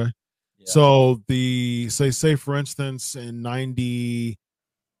 Okay. Yeah. So the say for instance in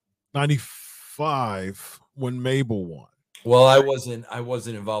 95 when Mabel won. Well, I wasn't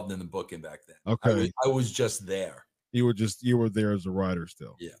involved in the booking back then. Okay. I was just there. You were there as a writer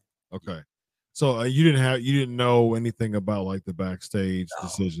still. Yeah. Okay. So you didn't know anything about like the backstage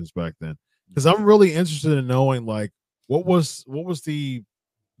decisions back then, because I'm really interested in knowing like what was the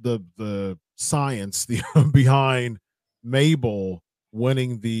science behind Mabel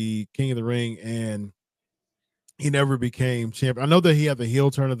winning the King of the Ring, and he never became champion. I know that he had the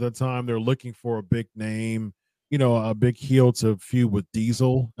heel turn at the time. They're looking for a big name, a big heel to feud with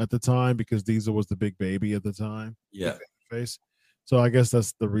Diesel at the time, because Diesel was the big baby at the time. Yeah. Face. So I guess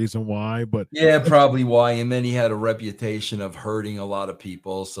that's the reason why. But yeah, probably why. And then he had a reputation of hurting a lot of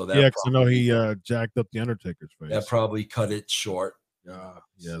people. So that because I know he jacked up the Undertaker's face. That probably cut it short. Yeah.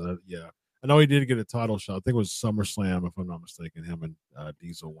 I know he did get a title shot. I think it was SummerSlam, if I'm not mistaken. Him and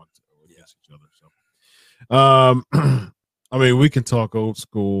Diesel went against each other. So, I mean, we can talk old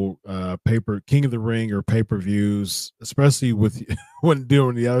school King of the Ring or pay-per-views, especially with when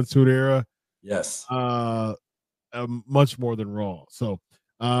doing the Attitude Era. Yes. Much more than Raw. So,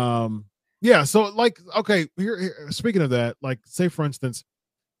 yeah. So, like, okay, here. Speaking of that, like, say for instance,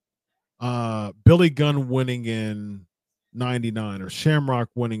 Billy Gunn winning in '99 or Shamrock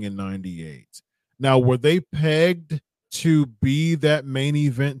winning in '98. Now, were they pegged to be that main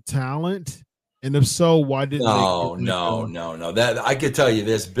event talent? And if so, why didn't they? No. That I could tell you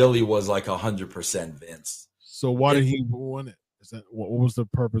this: Billy was like 100% Vince. So why did he win it? Is that what was the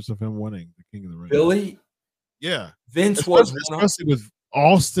purpose of him winning the King of the Ring? Billy, yeah, Vince was especially with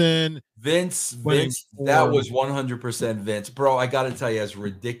Austin. Vince, that was 100% Vince, bro. I got to tell you, as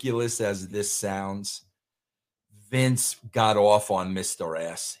ridiculous as this sounds, Vince got off on Mr.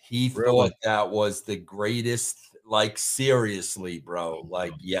 Ass. He thought that was the greatest. Like seriously, bro.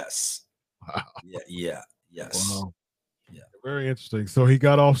 Like yes. Wow. Yeah. Yes. Wow. Yeah. Very interesting. So he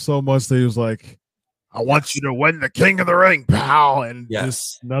got off so much that he was like, I want you to win the King of the Ring, pal. And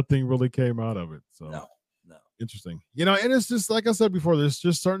just nothing really came out of it. So no. Interesting. And it's just like I said before, there's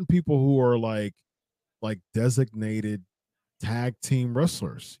just certain people who are like designated tag team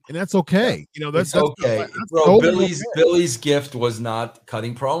wrestlers. And that's okay. That's okay. Bro, totally Billy's gift was not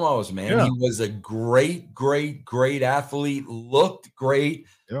cutting promos, man. Yeah. He was a great athlete, looked great.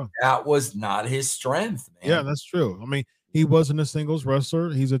 Yeah. That was not his strength, man. Yeah, that's true. I mean, he wasn't a singles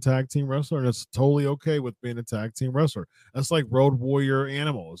wrestler. He's a tag team wrestler, and it's totally okay with being a tag team wrestler. That's like Road Warrior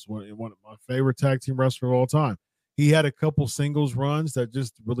Animal is one of my favorite tag team wrestlers of all time. He had a couple singles runs that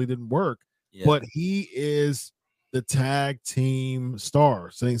just really didn't work, but he is the tag team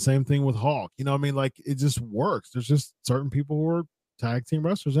star. Same thing with Hawk. I mean, like it just works. There's just certain people who are tag team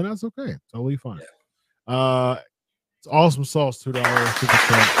wrestlers, and that's okay. Totally fine. Yeah. It's awesome sauce, $2.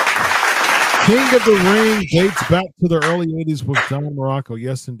 King of the Ring dates back to the early 80s with Don Morocco.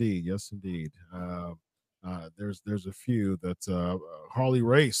 Yes, indeed. There's a few that Harley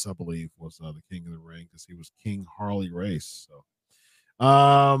Race, I believe, was the King of the Ring because he was King Harley Race.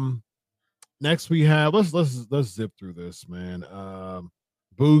 So, next we have let's zip through this, man.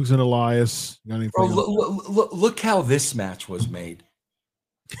 Boogs and Elias. Bro, look how this match was made.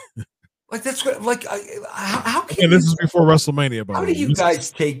 Like that's like how can this is before WrestleMania? How do you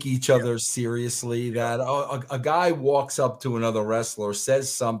guys take each other seriously? That a guy walks up to another wrestler, says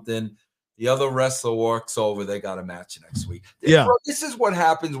something, the other wrestler walks over, they got a match next week. Yeah, bro, this is what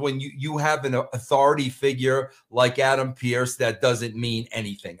happens when you have an authority figure like Adam Pearce that doesn't mean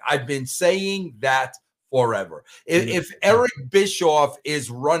anything. I've been saying that forever. If Eric Bischoff is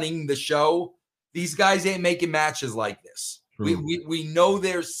running the show, these guys ain't making matches like this. We know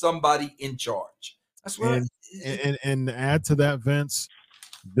there's somebody in charge. That's what and add to that, Vince.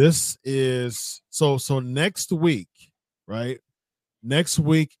 This is so next week, right? Next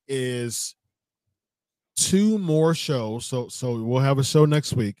week is 2 more shows. So we'll have a show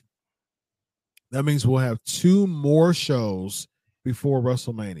next week. That means we'll have 2 more shows before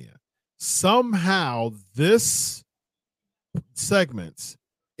WrestleMania. Somehow this segment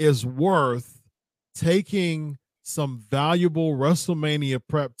is worth taking some valuable WrestleMania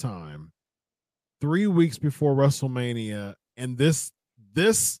prep time 3 weeks before WrestleMania, and this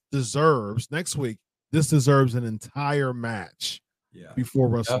this deserves next week. This deserves an entire match before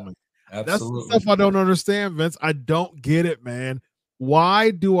WrestleMania. That's the stuff I don't understand, Vince. I don't get it, man.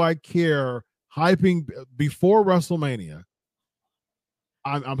 Why do I care hyping before WrestleMania?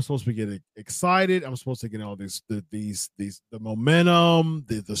 I'm supposed to be getting excited. I'm supposed to get all the momentum,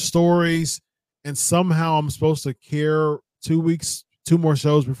 the stories, and somehow I'm supposed to care 2 more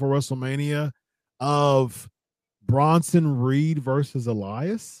shows before WrestleMania of Bronson Reed versus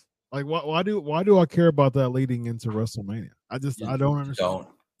Elias. Like, why do I care about that leading into WrestleMania? I don't understand.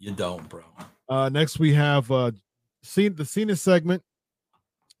 You don't, bro. Next we have the Cena segment.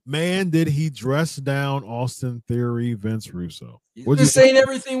 Man, did he dress down Austin Theory, Vince Russo? He's been saying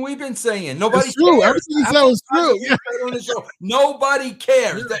everything we've been saying. Nobody cares. True. Everything he said was true. On the show. Nobody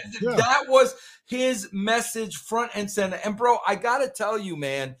cares. That was his message front and center. And, bro, I got to tell you,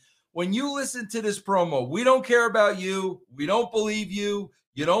 man, when you listen to this promo, we don't care about you. We don't believe you.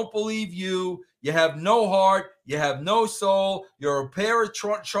 You don't believe you. You have no heart. You have no soul. You're a pair of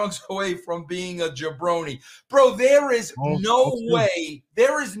trunks away from being a jabroni. Bro, there is no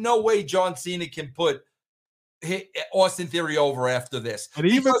way John Cena can put Austin Theory over after this. And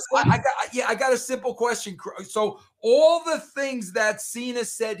even I got a simple question. So all the things that Cena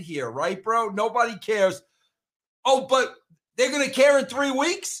said here, right, bro? Nobody cares. Oh, but they're going to care in 3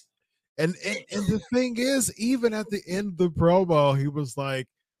 weeks? And the thing is, even at the end of the promo, he was like,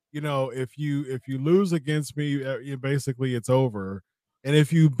 if you lose against me, basically it's over, and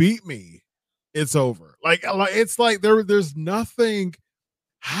if you beat me, it's over. Like it's like there's nothing.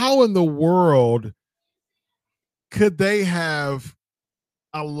 How in the world could they have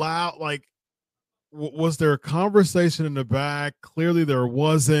allowed? Like, was there a conversation in the back? Clearly, there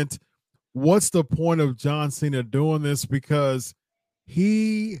wasn't. What's the point of John Cena doing this? Because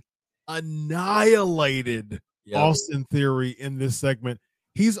he annihilated Austin Theory in this segment.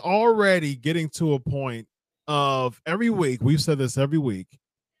 He's already getting to a point of every week, we've said this every week,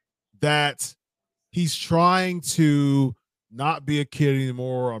 that he's trying to not be a kid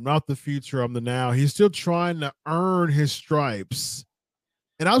anymore. I'm not the future, I'm the now. He's still trying to earn his stripes.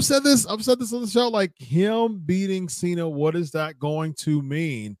 And I've said this on the show, like, him beating Cena, what is that going to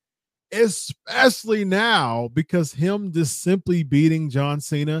mean? Especially now, because him just simply beating John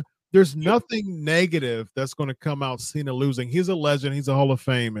Cena, there's nothing negative that's going to come out Cena losing. He's a legend. He's a Hall of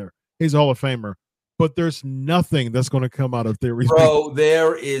Famer. But there's nothing that's going to come out of Theory. Bro,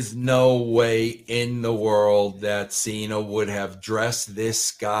 there is no way in the world that Cena would have dressed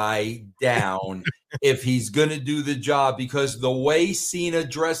this guy down if he's going to do the job, because the way Cena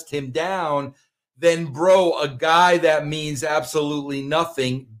dressed him down, then, bro, a guy that means absolutely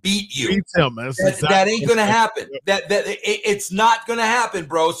nothing beat you. Beats him. That ain't going to happen. It's not going to happen,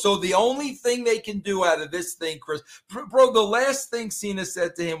 bro. So the only thing they can do out of this thing, Chris, bro, the last thing Cena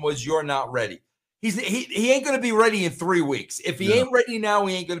said to him was, "You're not ready." He ain't going to be ready in 3 weeks. If he ain't ready now,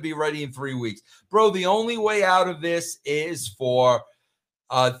 he ain't going to be ready in 3 weeks. Bro, the only way out of this is for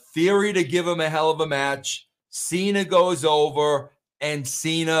Theory to give him a hell of a match. Cena goes over, and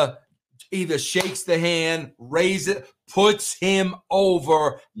Cena either shakes the hand, raises it, puts him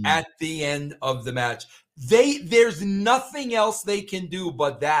over at the end of the match. There's nothing else they can do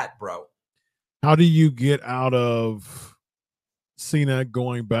but that, bro. How do you get out of Cena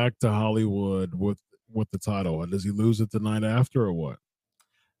going back to Hollywood with the title? Does he lose it the night after, or what?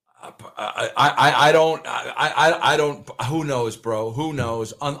 I don't. Who knows, bro? Who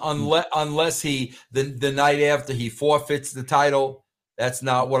knows? Unless he the night after he forfeits the title. That's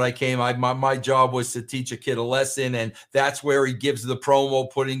not what I came. My job was to teach a kid a lesson, and that's where he gives the promo,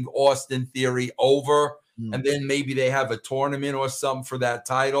 putting Austin Theory over, and then maybe they have a tournament or something for that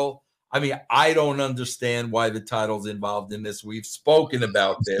title. I mean, I don't understand why the title's involved in this. We've spoken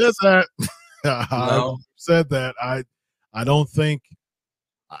about this. I've said that. I don't think.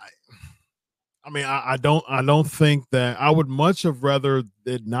 I don't think that. I would much have rather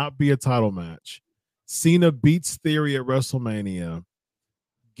it not be a title match. Cena beats Theory at WrestleMania,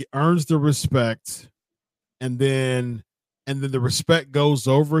 earns the respect, and then the respect goes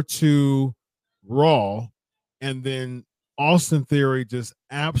over to Raw, and then Austin Theory just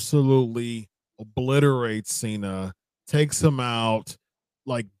absolutely obliterates Cena, takes him out,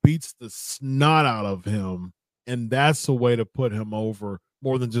 like beats the snot out of him, and that's the way to put him over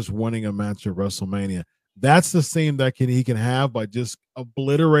more than just winning a match at WrestleMania. That's the scene that he can have by just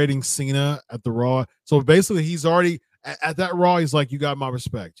obliterating Cena at the Raw. So basically, he's already at that Raw. He's like, "You got my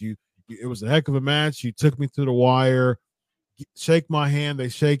respect. It was a heck of a match. You took me to the wire. Shake my hand." They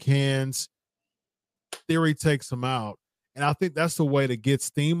shake hands. Theory takes him out, and I think that's the way to get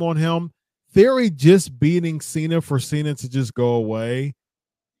steam on him. Theory just beating Cena for Cena to just go away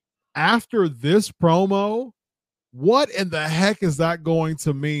after this promo, what in the heck is that going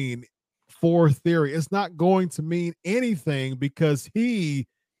to mean for Theory? It's not going to mean anything because he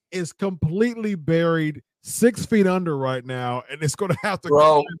is completely buried 6 feet under right now, and it's going to have to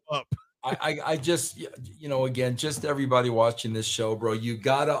Bro, climb up. I just, again, just everybody watching this show, bro, you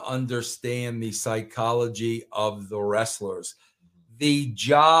got to understand the psychology of the wrestlers. The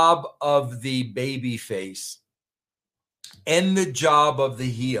job of the babyface and the job of the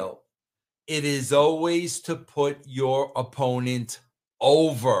heel, it is always to put your opponent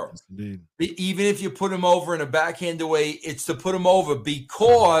over. Yes, even if you put him over in a backhanded way, it's to put him over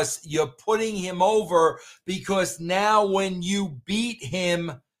because you're putting him over because now when you beat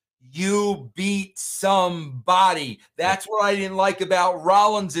him, you beat somebody. That's what I didn't like about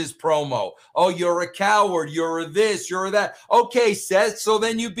Rollins's promo. Oh, you're a coward. You're a this, you're a that. Okay, Seth, so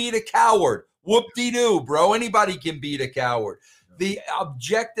then you beat a coward. Whoop-de-doo, bro. Anybody can beat a coward. The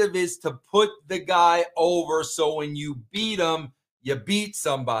objective is to put the guy over so when you beat him, you beat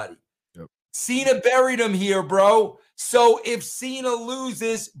somebody. Yep. Cena buried him here, bro. So if Cena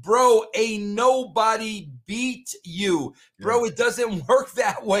loses, bro, a nobody beat you. Bro, it doesn't work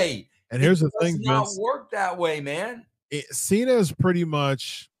that way. And here's the thing, Vince. It does Vince. not work that way, man. Cena is pretty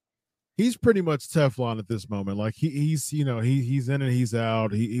much Teflon at this moment. Like he's in and he's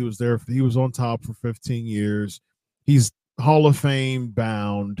out. He was there. He was on top for 15 years. He's Hall of Fame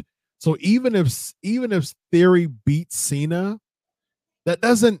bound. So even if Theory beats Cena, that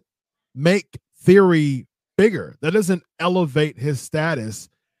doesn't make Theory bigger. That doesn't elevate his status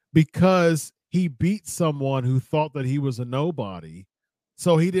because he beat someone who thought that he was a nobody.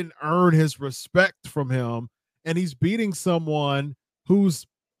 So he didn't earn his respect from him. And he's beating someone who's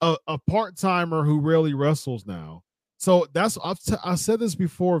a part-timer who rarely wrestles now. So I said this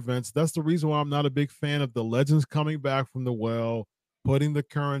before, Vince. That's the reason why I'm not a big fan of the legends coming back from the well, putting the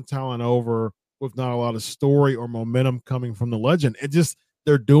current talent over with not a lot of story or momentum coming from the legend.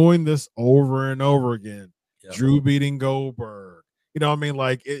 They're doing this over and over again. Yep. Drew beating Goldberg. You know what I mean?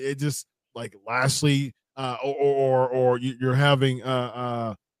 Like it just like Lashley or you're having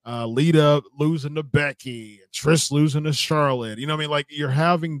Lita losing to Becky, Trish losing to Charlotte. You know what I mean? Like you're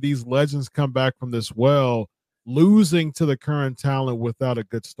having these legends come back from this well, losing to the current talent without a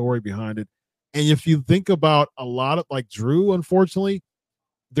good story behind it. And if you think about a lot of like Drew, unfortunately,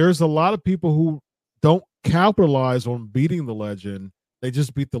 there's a lot of people who don't capitalize on beating the legend. They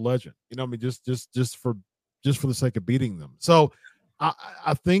just beat the legend. You know what I mean? Just for the sake of beating them. So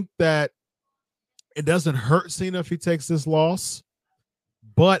I think that it doesn't hurt Cena if he takes this loss.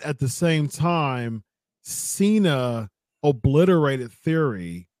 But at the same time, Cena obliterated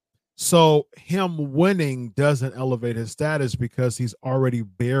Theory. So him winning doesn't elevate his status because he's already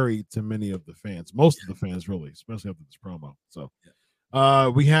buried to many of the fans. Most of the fans, really, especially after this promo. So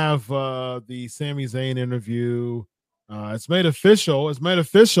we have the Sami Zayn interview. It's made official.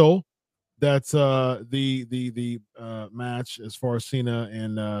 That the match as far as Cena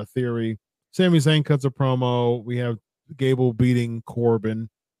and Theory. Sami Zayn cuts a promo. We have Gable beating Corbin.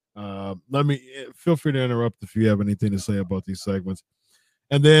 Feel free to interrupt if you have anything to say about these segments.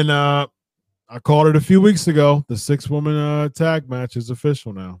 And then I called it a few weeks ago. The 6-woman tag match is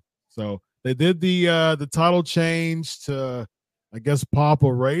official now. So they did the title change to, I guess, pop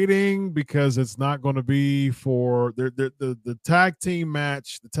a rating because it's not going to be for the tag team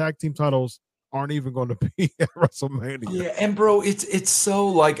match. The tag team titles aren't even going to be at WrestleMania. Yeah, and bro, it's so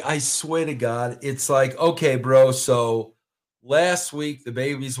like, I swear to God, it's like, okay, bro, so last week the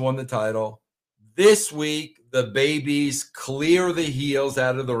babies won the title. This week the babies clear the heels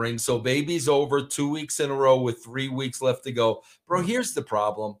out of the ring. So babies over 2 weeks in a row with 3 weeks left to go. Bro, here's the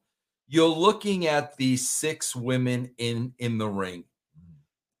problem. You're looking at these 6 women in the ring.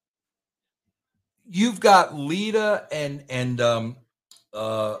 You've got Lita and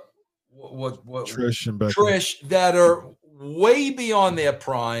Trish and Becky. Trish that are way beyond their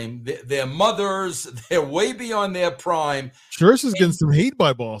prime. Their mothers, they're way beyond their prime. Trish is getting some heat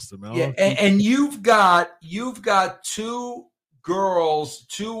by Boston, man. Yeah, and you've got 2 girls,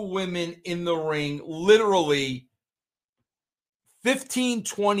 2 women in the ring, literally 15,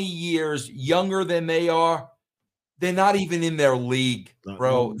 20 years younger than they are. They're not even in their league,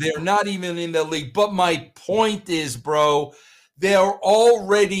 bro. They're not even in their league. But my point is, bro, they're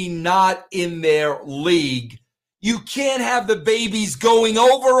already not in their league. You can't have the babies going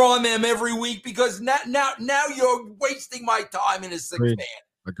over on them every week because now you're wasting my time in a 6-man.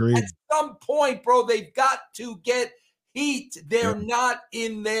 Agreed. At some point, bro, they've got to get heat. They're not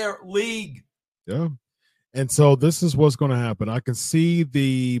in their league. Yeah. And so this is what's going to happen. I can see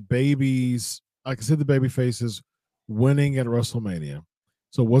the baby faces winning at WrestleMania.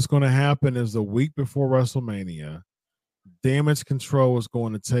 So what's going to happen is the week before WrestleMania, Damage Control is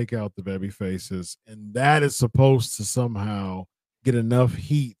going to take out the baby faces, and that is supposed to somehow get enough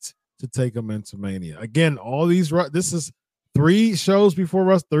heat to take them into Mania. Again, all these this is 3 shows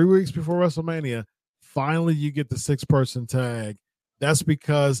before 3 weeks before WrestleMania. Finally, you get the 6-person tag. That's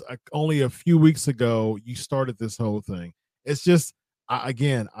because only a few weeks ago you started this whole thing. It's just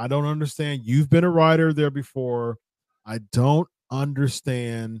again, I don't understand. You've been a writer there before. I don't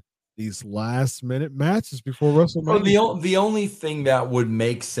understand these last minute matches before WrestleMania. Well, the only thing that would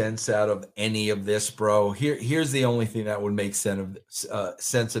make sense out of any of this, bro, here's the only thing that would make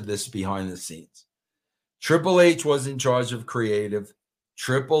sense of this behind the scenes. Triple H was in charge of creative.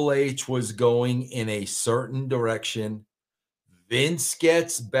 Triple H was going in a certain direction. Vince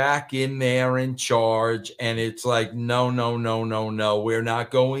gets back in there in charge, and it's like, no, we're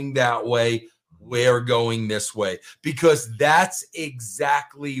not going that way. We're going this way, because that's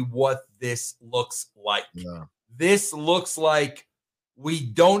exactly what this looks like. Yeah. This looks like we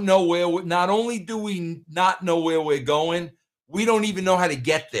don't know where not only do we not know where we're going, we don't even know how to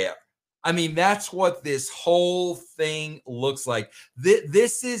get there. I mean, that's what this whole thing looks like.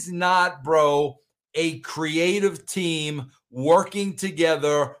 This is not, bro, a creative team working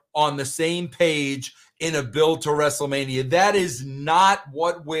together on the same page in a build to WrestleMania. That is not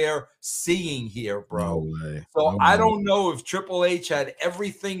what we're seeing here, bro. No way. So I don't know if Triple H had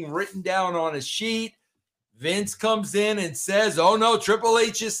everything written down on a sheet. Vince comes in and says, oh, no, Triple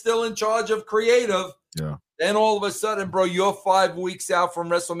H is still in charge of creative. Yeah. Then all of a sudden, bro, you're 5 weeks out from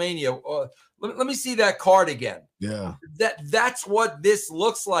WrestleMania. Let me see that card again. Yeah. That's what this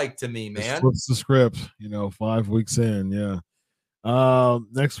looks like to me, man. What's the script? 5 weeks in. Yeah.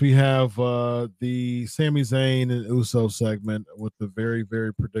 Next we have the Sami Zayn and Uso segment with the very,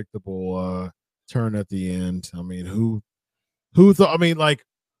 very predictable turn at the end. I mean, who thought? I mean, like,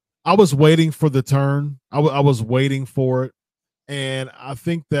 I was waiting for the turn. I was waiting for it, and I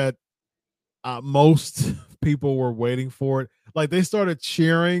think that most people were waiting for it. Like, they started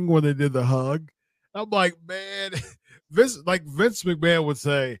cheering when they did the hug. I'm like, man, Vince McMahon would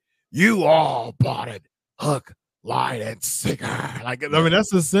say, "You all bought it, hook, line, and sinker." Like, I mean,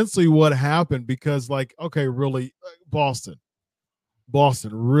 that's essentially what happened, because, like, okay, really, Boston,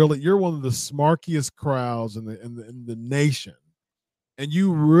 really, you're one of the smarkiest crowds in the nation, and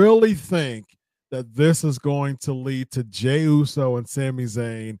you really think that this is going to lead to Jey Uso and Sami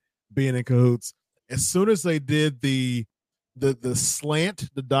Zayn being in cahoots? As soon as they did the slant,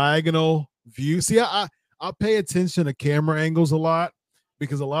 the diagonal view. See, I pay attention to camera angles a lot,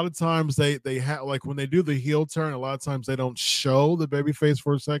 because a lot of times they have, like, when they do the heel turn, a lot of times they don't show the babyface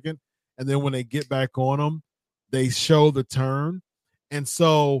for a second, and then when they get back on them, they show the turn. And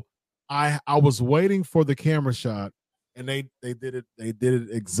so I was waiting for the camera shot, and they did it. They did it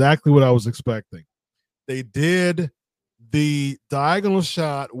exactly what I was expecting. They did the diagonal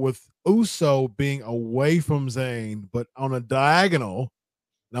shot with Uso being away from Zayn, but on a diagonal.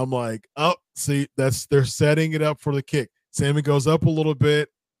 And I'm like, oh, see, they're setting it up for the kick. Sammy goes up a little bit,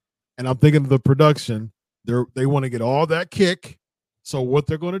 and I'm thinking of the production. They want to get all that kick. So what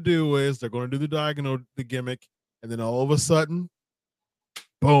they're going to do is they're going to do the diagonal, the gimmick, and then all of a sudden,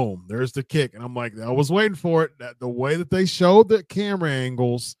 boom, there's the kick. And I'm like, I was waiting for it. The way that they showed the camera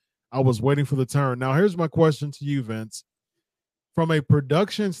angles, I was waiting for the turn. Now, here's my question to you, Vince. From a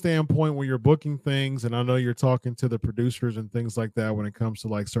production standpoint, when you're booking things, and I know you're talking to the producers and things like that when it comes to,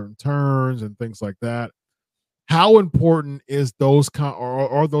 like, certain turns and things like that, how important is those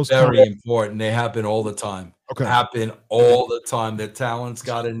are those very important? They happen all the time. Okay. Happen all the time. The talent's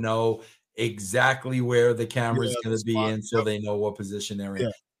got to know exactly where the camera's going to be in, so they know what position they're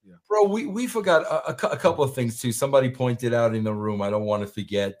in. Yeah. Bro, we forgot a couple of things too. Somebody pointed out in the room, I don't want to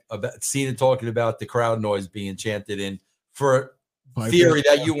forget, about Cena talking about the crowd noise being chanted in for theory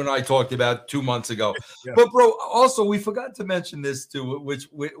that you and I talked about 2 months ago. Yeah. But, bro, also, we forgot to mention this too, which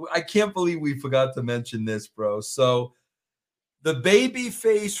I can't believe we forgot to mention this, bro. So the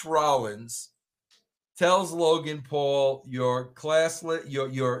babyface Rollins tells Logan Paul, "You're classless,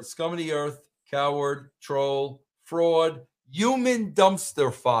 you're scum of the earth, coward, troll, fraud, human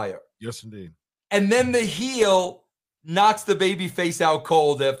dumpster fire." Yes, indeed. And then the heel knocks the babyface out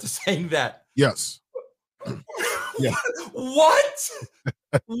cold after saying that. Yes. Yeah. What?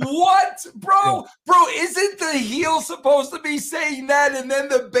 What, bro? Yeah. Bro, isn't the heel supposed to be saying that, and then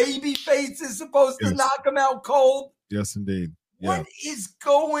the baby face is supposed to knock him out cold? Yes, indeed. Yeah. What is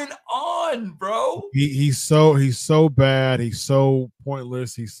going on, bro? He's so bad. He's so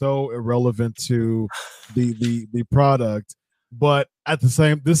pointless. He's so irrelevant to the product. But at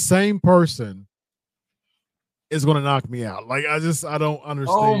this same person is going to knock me out. Like I don't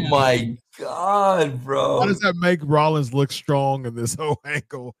understand. Oh my God, bro. How does that make Rollins look strong in this whole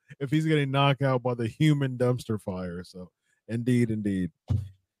angle if he's getting knocked out by the human dumpster fire? So indeed.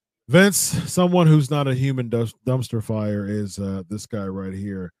 Vince, someone who's not a human dumpster fire is this guy right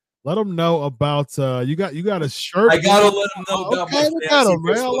here. Let him know about you got a shirt. I gotta let him know about my fantasy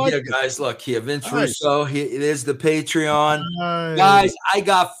baseball. Like here, guys. Look here, Vince Russo. Here it is, the Patreon. Nice. Guys, I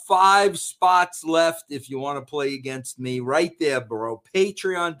got 5 spots left if you want to play against me. Right there, bro.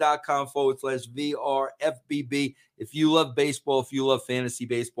 Patreon.com/VRFBB. If you love baseball, if you love fantasy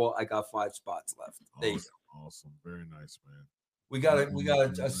baseball, I got 5 spots left. There you go. Awesome. Very nice, man. We got a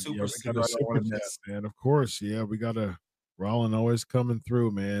super chat, man. Of course. Yeah, we got a Rollin always coming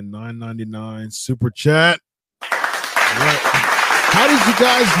through, man. $9.99 super chat. How did you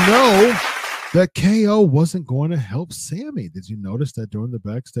guys know that KO wasn't going to help Sammy? Did you notice that during the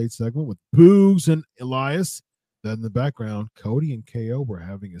backstage segment with Boogs and Elias, that in the background, Cody and KO were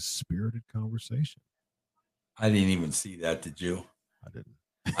having a spirited conversation? I didn't even see that. Did you? I didn't.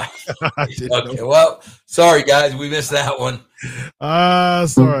 Okay, well, sorry guys, we missed that one.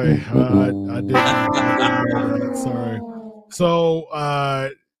 Sorry. I didn't. Sorry. So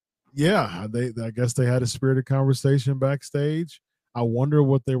yeah, I guess they had a spirited conversation backstage. I wonder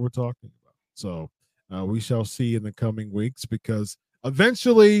what they were talking about. So we shall see in the coming weeks, because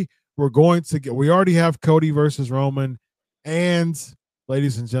eventually we already have Cody versus Roman, and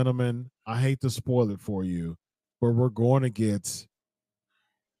ladies and gentlemen, I hate to spoil it for you, but we're going to get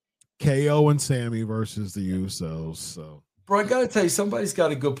KO and Sammy versus the Usos. So, bro, I gotta tell you, somebody's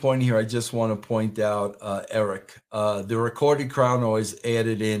got a good point here. I just want to point out, Eric, the recorded crowd noise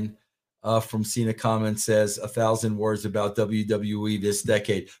added in from Cena comments says 1,000 words about WWE this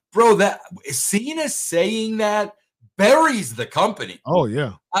decade. Bro, that Cena saying that buries the company. Oh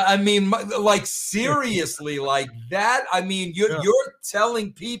yeah. I mean, like seriously, like that. I mean, you're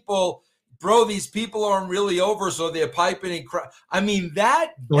telling people, bro, these people aren't really over, so they're piping in crowd. I mean,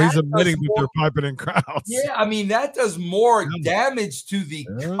 that. So he's admitting that they're piping in crowds. Yeah, I mean, that does more damage to the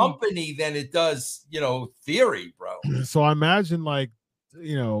company than it does, theory, bro. So I imagine, like,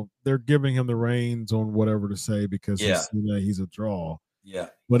 they're giving him the reins on whatever to say because he's a draw. Yeah.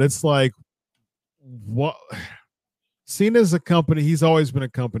 But it's like, what? Cena's a company. He's always been a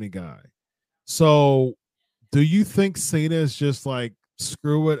company guy. So do you think Cena is just like,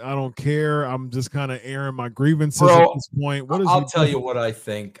 screw it, I don't care, I'm just kind of airing my grievances at this point? I'll tell you what I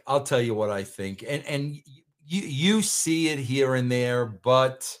think. And you see it here and there,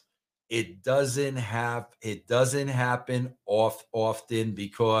 but it doesn't happen often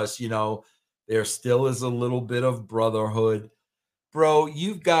because there still is a little bit of brotherhood. Bro,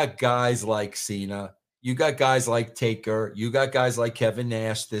 you've got guys like Cena, you got guys like Taker, you got guys like Kevin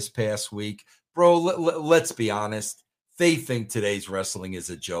Nash this past week. Bro, let's be honest. They think today's wrestling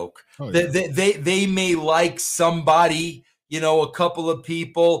is a joke. Oh, yeah. They may like somebody, a couple of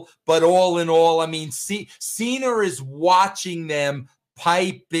people, but all in all, I mean, Cena is watching them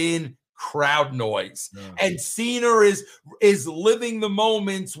pipe in crowd noise. Yeah. And Cena is living the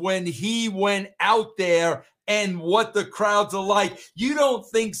moments when he went out there and what the crowds are like. You don't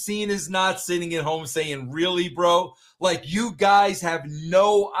think Cena's not sitting at home saying, really, bro? Like, you guys have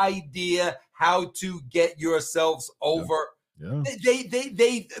no idea how to get yourselves over. Yeah.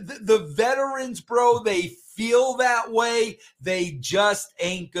 The veterans, bro, they feel that way. They just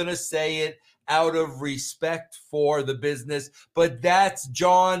ain't gonna say it out of respect for the business. But that's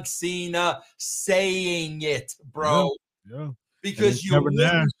John Cena saying it, bro. Yeah. Because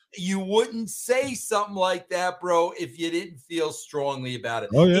you wouldn't say something like that, bro, if you didn't feel strongly about it.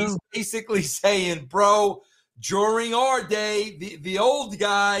 Oh, yeah. He's basically saying, bro, during our day, the old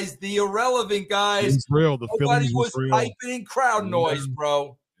guys, the irrelevant guys, it's real. Nobody was piping in crowd noise,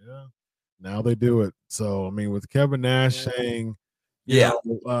 bro. Yeah. Now they do it. So, I mean, with Kevin Nash saying,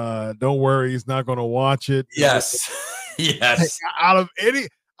 don't worry, he's not going to watch it. Yes. Yes. Out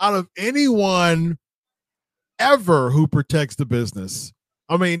of anyone ever who protects the business,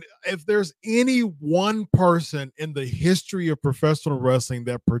 I mean, if there's any one person in the history of professional wrestling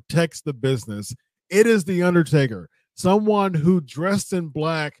that protects the business, it is The Undertaker, someone who dressed in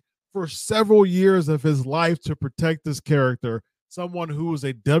black for several years of his life to protect his character, someone who is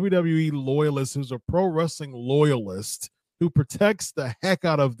a WWE loyalist, who's a pro wrestling loyalist, who protects the heck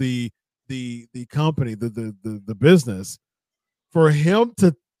out of the company, the business. For him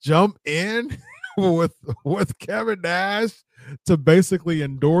to jump in with Kevin Nash to basically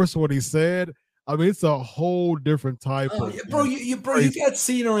endorse what he said, I mean, it's a whole different type of. Bro, you got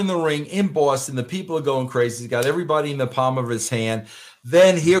Cena in the ring in Boston. The people are going crazy. He's got everybody in the palm of his hand.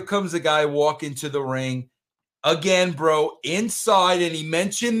 Then here comes a guy walking to the ring. again, bro, inside, and he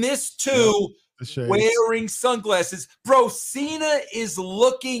mentioned this too. Wearing sunglasses, bro. Cena is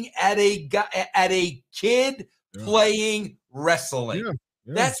looking at a guy, at a kid playing wrestling. Yeah.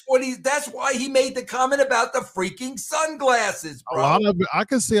 That's why he made the comment about the freaking sunglasses, bro. A lot of it, I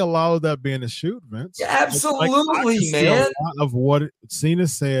can see a lot of that being a shoot, Vince. Yeah, absolutely, man. A lot of what Cena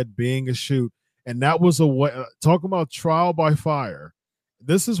said being a shoot, and that was a way. Talking about trial by fire.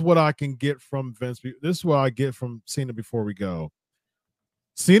 This is what I can get from Vince. This is what I get from Cena before we go.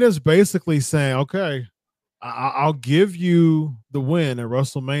 Cena's basically saying, okay, I'll give you the win at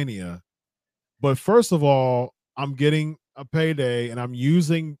WrestleMania, but first of all, I'm getting a payday and I'm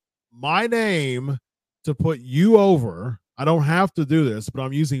using my name to put you over. I don't have to do this, but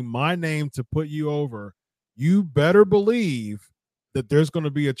I'm using my name to put you over. You better believe that there's going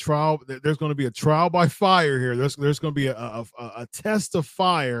to be a trial. There's going to be a trial by fire here. There's going to be a test of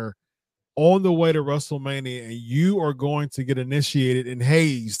fire on the way to WrestleMania, and you are going to get initiated and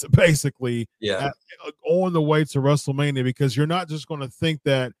hazed, basically, on the way to WrestleMania, because you're not just going to think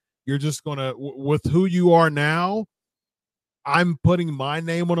that you're just going to, with who you are now, I'm putting my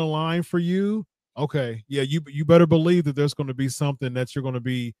name on the line for you. Okay, yeah, you better believe that there's going to be something that you're going to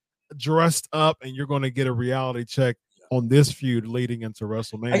be dressed up, and you're going to get a reality check on this feud leading into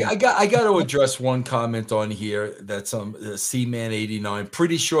WrestleMania. I got to address one comment on here that's C-Man 89.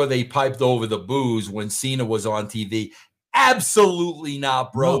 Pretty sure they piped over the boos when Cena was on TV. Absolutely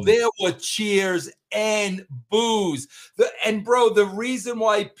not, bro. No. There were cheers and boos. Bro, the reason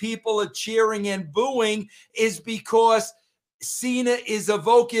why people are cheering and booing is because Cena is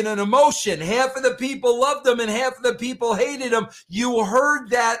evoking an emotion. Half of the people loved him and half of the people hated him. You heard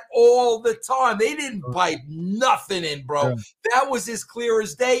that all the time. They didn't pipe nothing in, bro. Yeah. That was as clear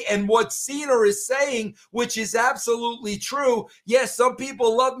as day. And what Cena is saying, which is absolutely true, yes, some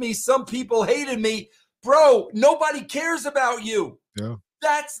people love me, some people hated me. Bro, nobody cares about you. Yeah.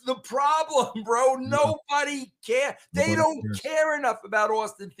 That's the problem, bro. Yeah. Nobody cares. They don't care enough about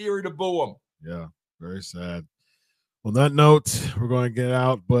Austin Theory to boo him. Yeah, very sad. On that note, we're going to get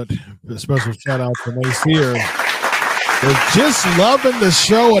out, but a special shout out to Mace here. They're just loving the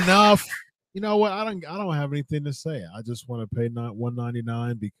show enough. You know what? I don't have anything to say. I just want to pay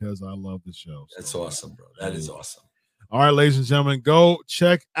 $1.99 because I love the show. So, that's awesome, bro. That is awesome. All right, ladies and gentlemen, go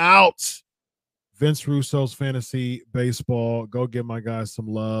check out Vince Russo's Fantasy Baseball. Go give my guys some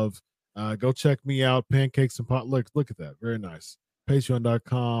love. Go check me out. Pancakes and Pot. Look at that. Very nice.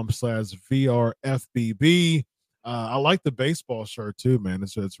 Patreon.com/VRFBB. I like the baseball shirt too, man.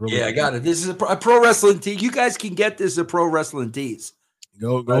 It's really I got it. This is a Pro Wrestling Tee. You guys can get this at Pro Wrestling Tees.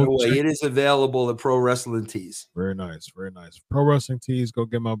 Go. By the way, it is available at Pro Wrestling Tees. Very nice, very nice. Pro Wrestling Tees. Go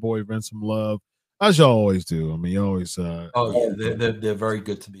give my boy Vince some love, as you always do. I mean, you always. They're very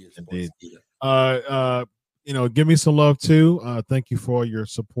good to me. Indeed. Give me some love too. Thank you for your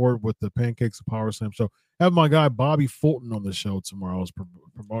support with the Pancakes and Power Slam show. Have my guy Bobby Fulton on the show tomorrow. I was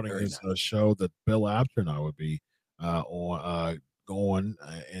promoting his show that Bill Apter and I would be going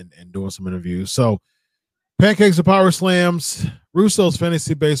and doing some interviews. So Pancakes and Power Slams, Russo's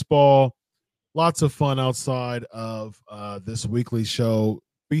Fantasy Baseball, lots of fun outside of this weekly show.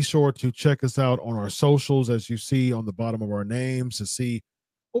 Be sure to check us out on our socials, as you see on the bottom of our names, to see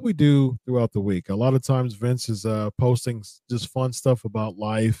what we do throughout the week. A lot of times Vince is posting just fun stuff about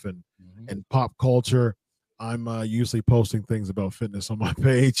life and pop culture. I'm usually posting things about fitness on my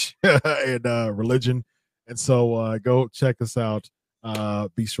page and religion. And so go check us out.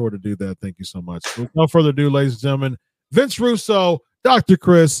 Be sure to do that. Thank you so much. With no further ado, ladies and gentlemen, Vince Russo, Dr.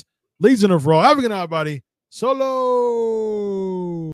 Chris, Legion of Raw. Have a good night, everybody. Solo.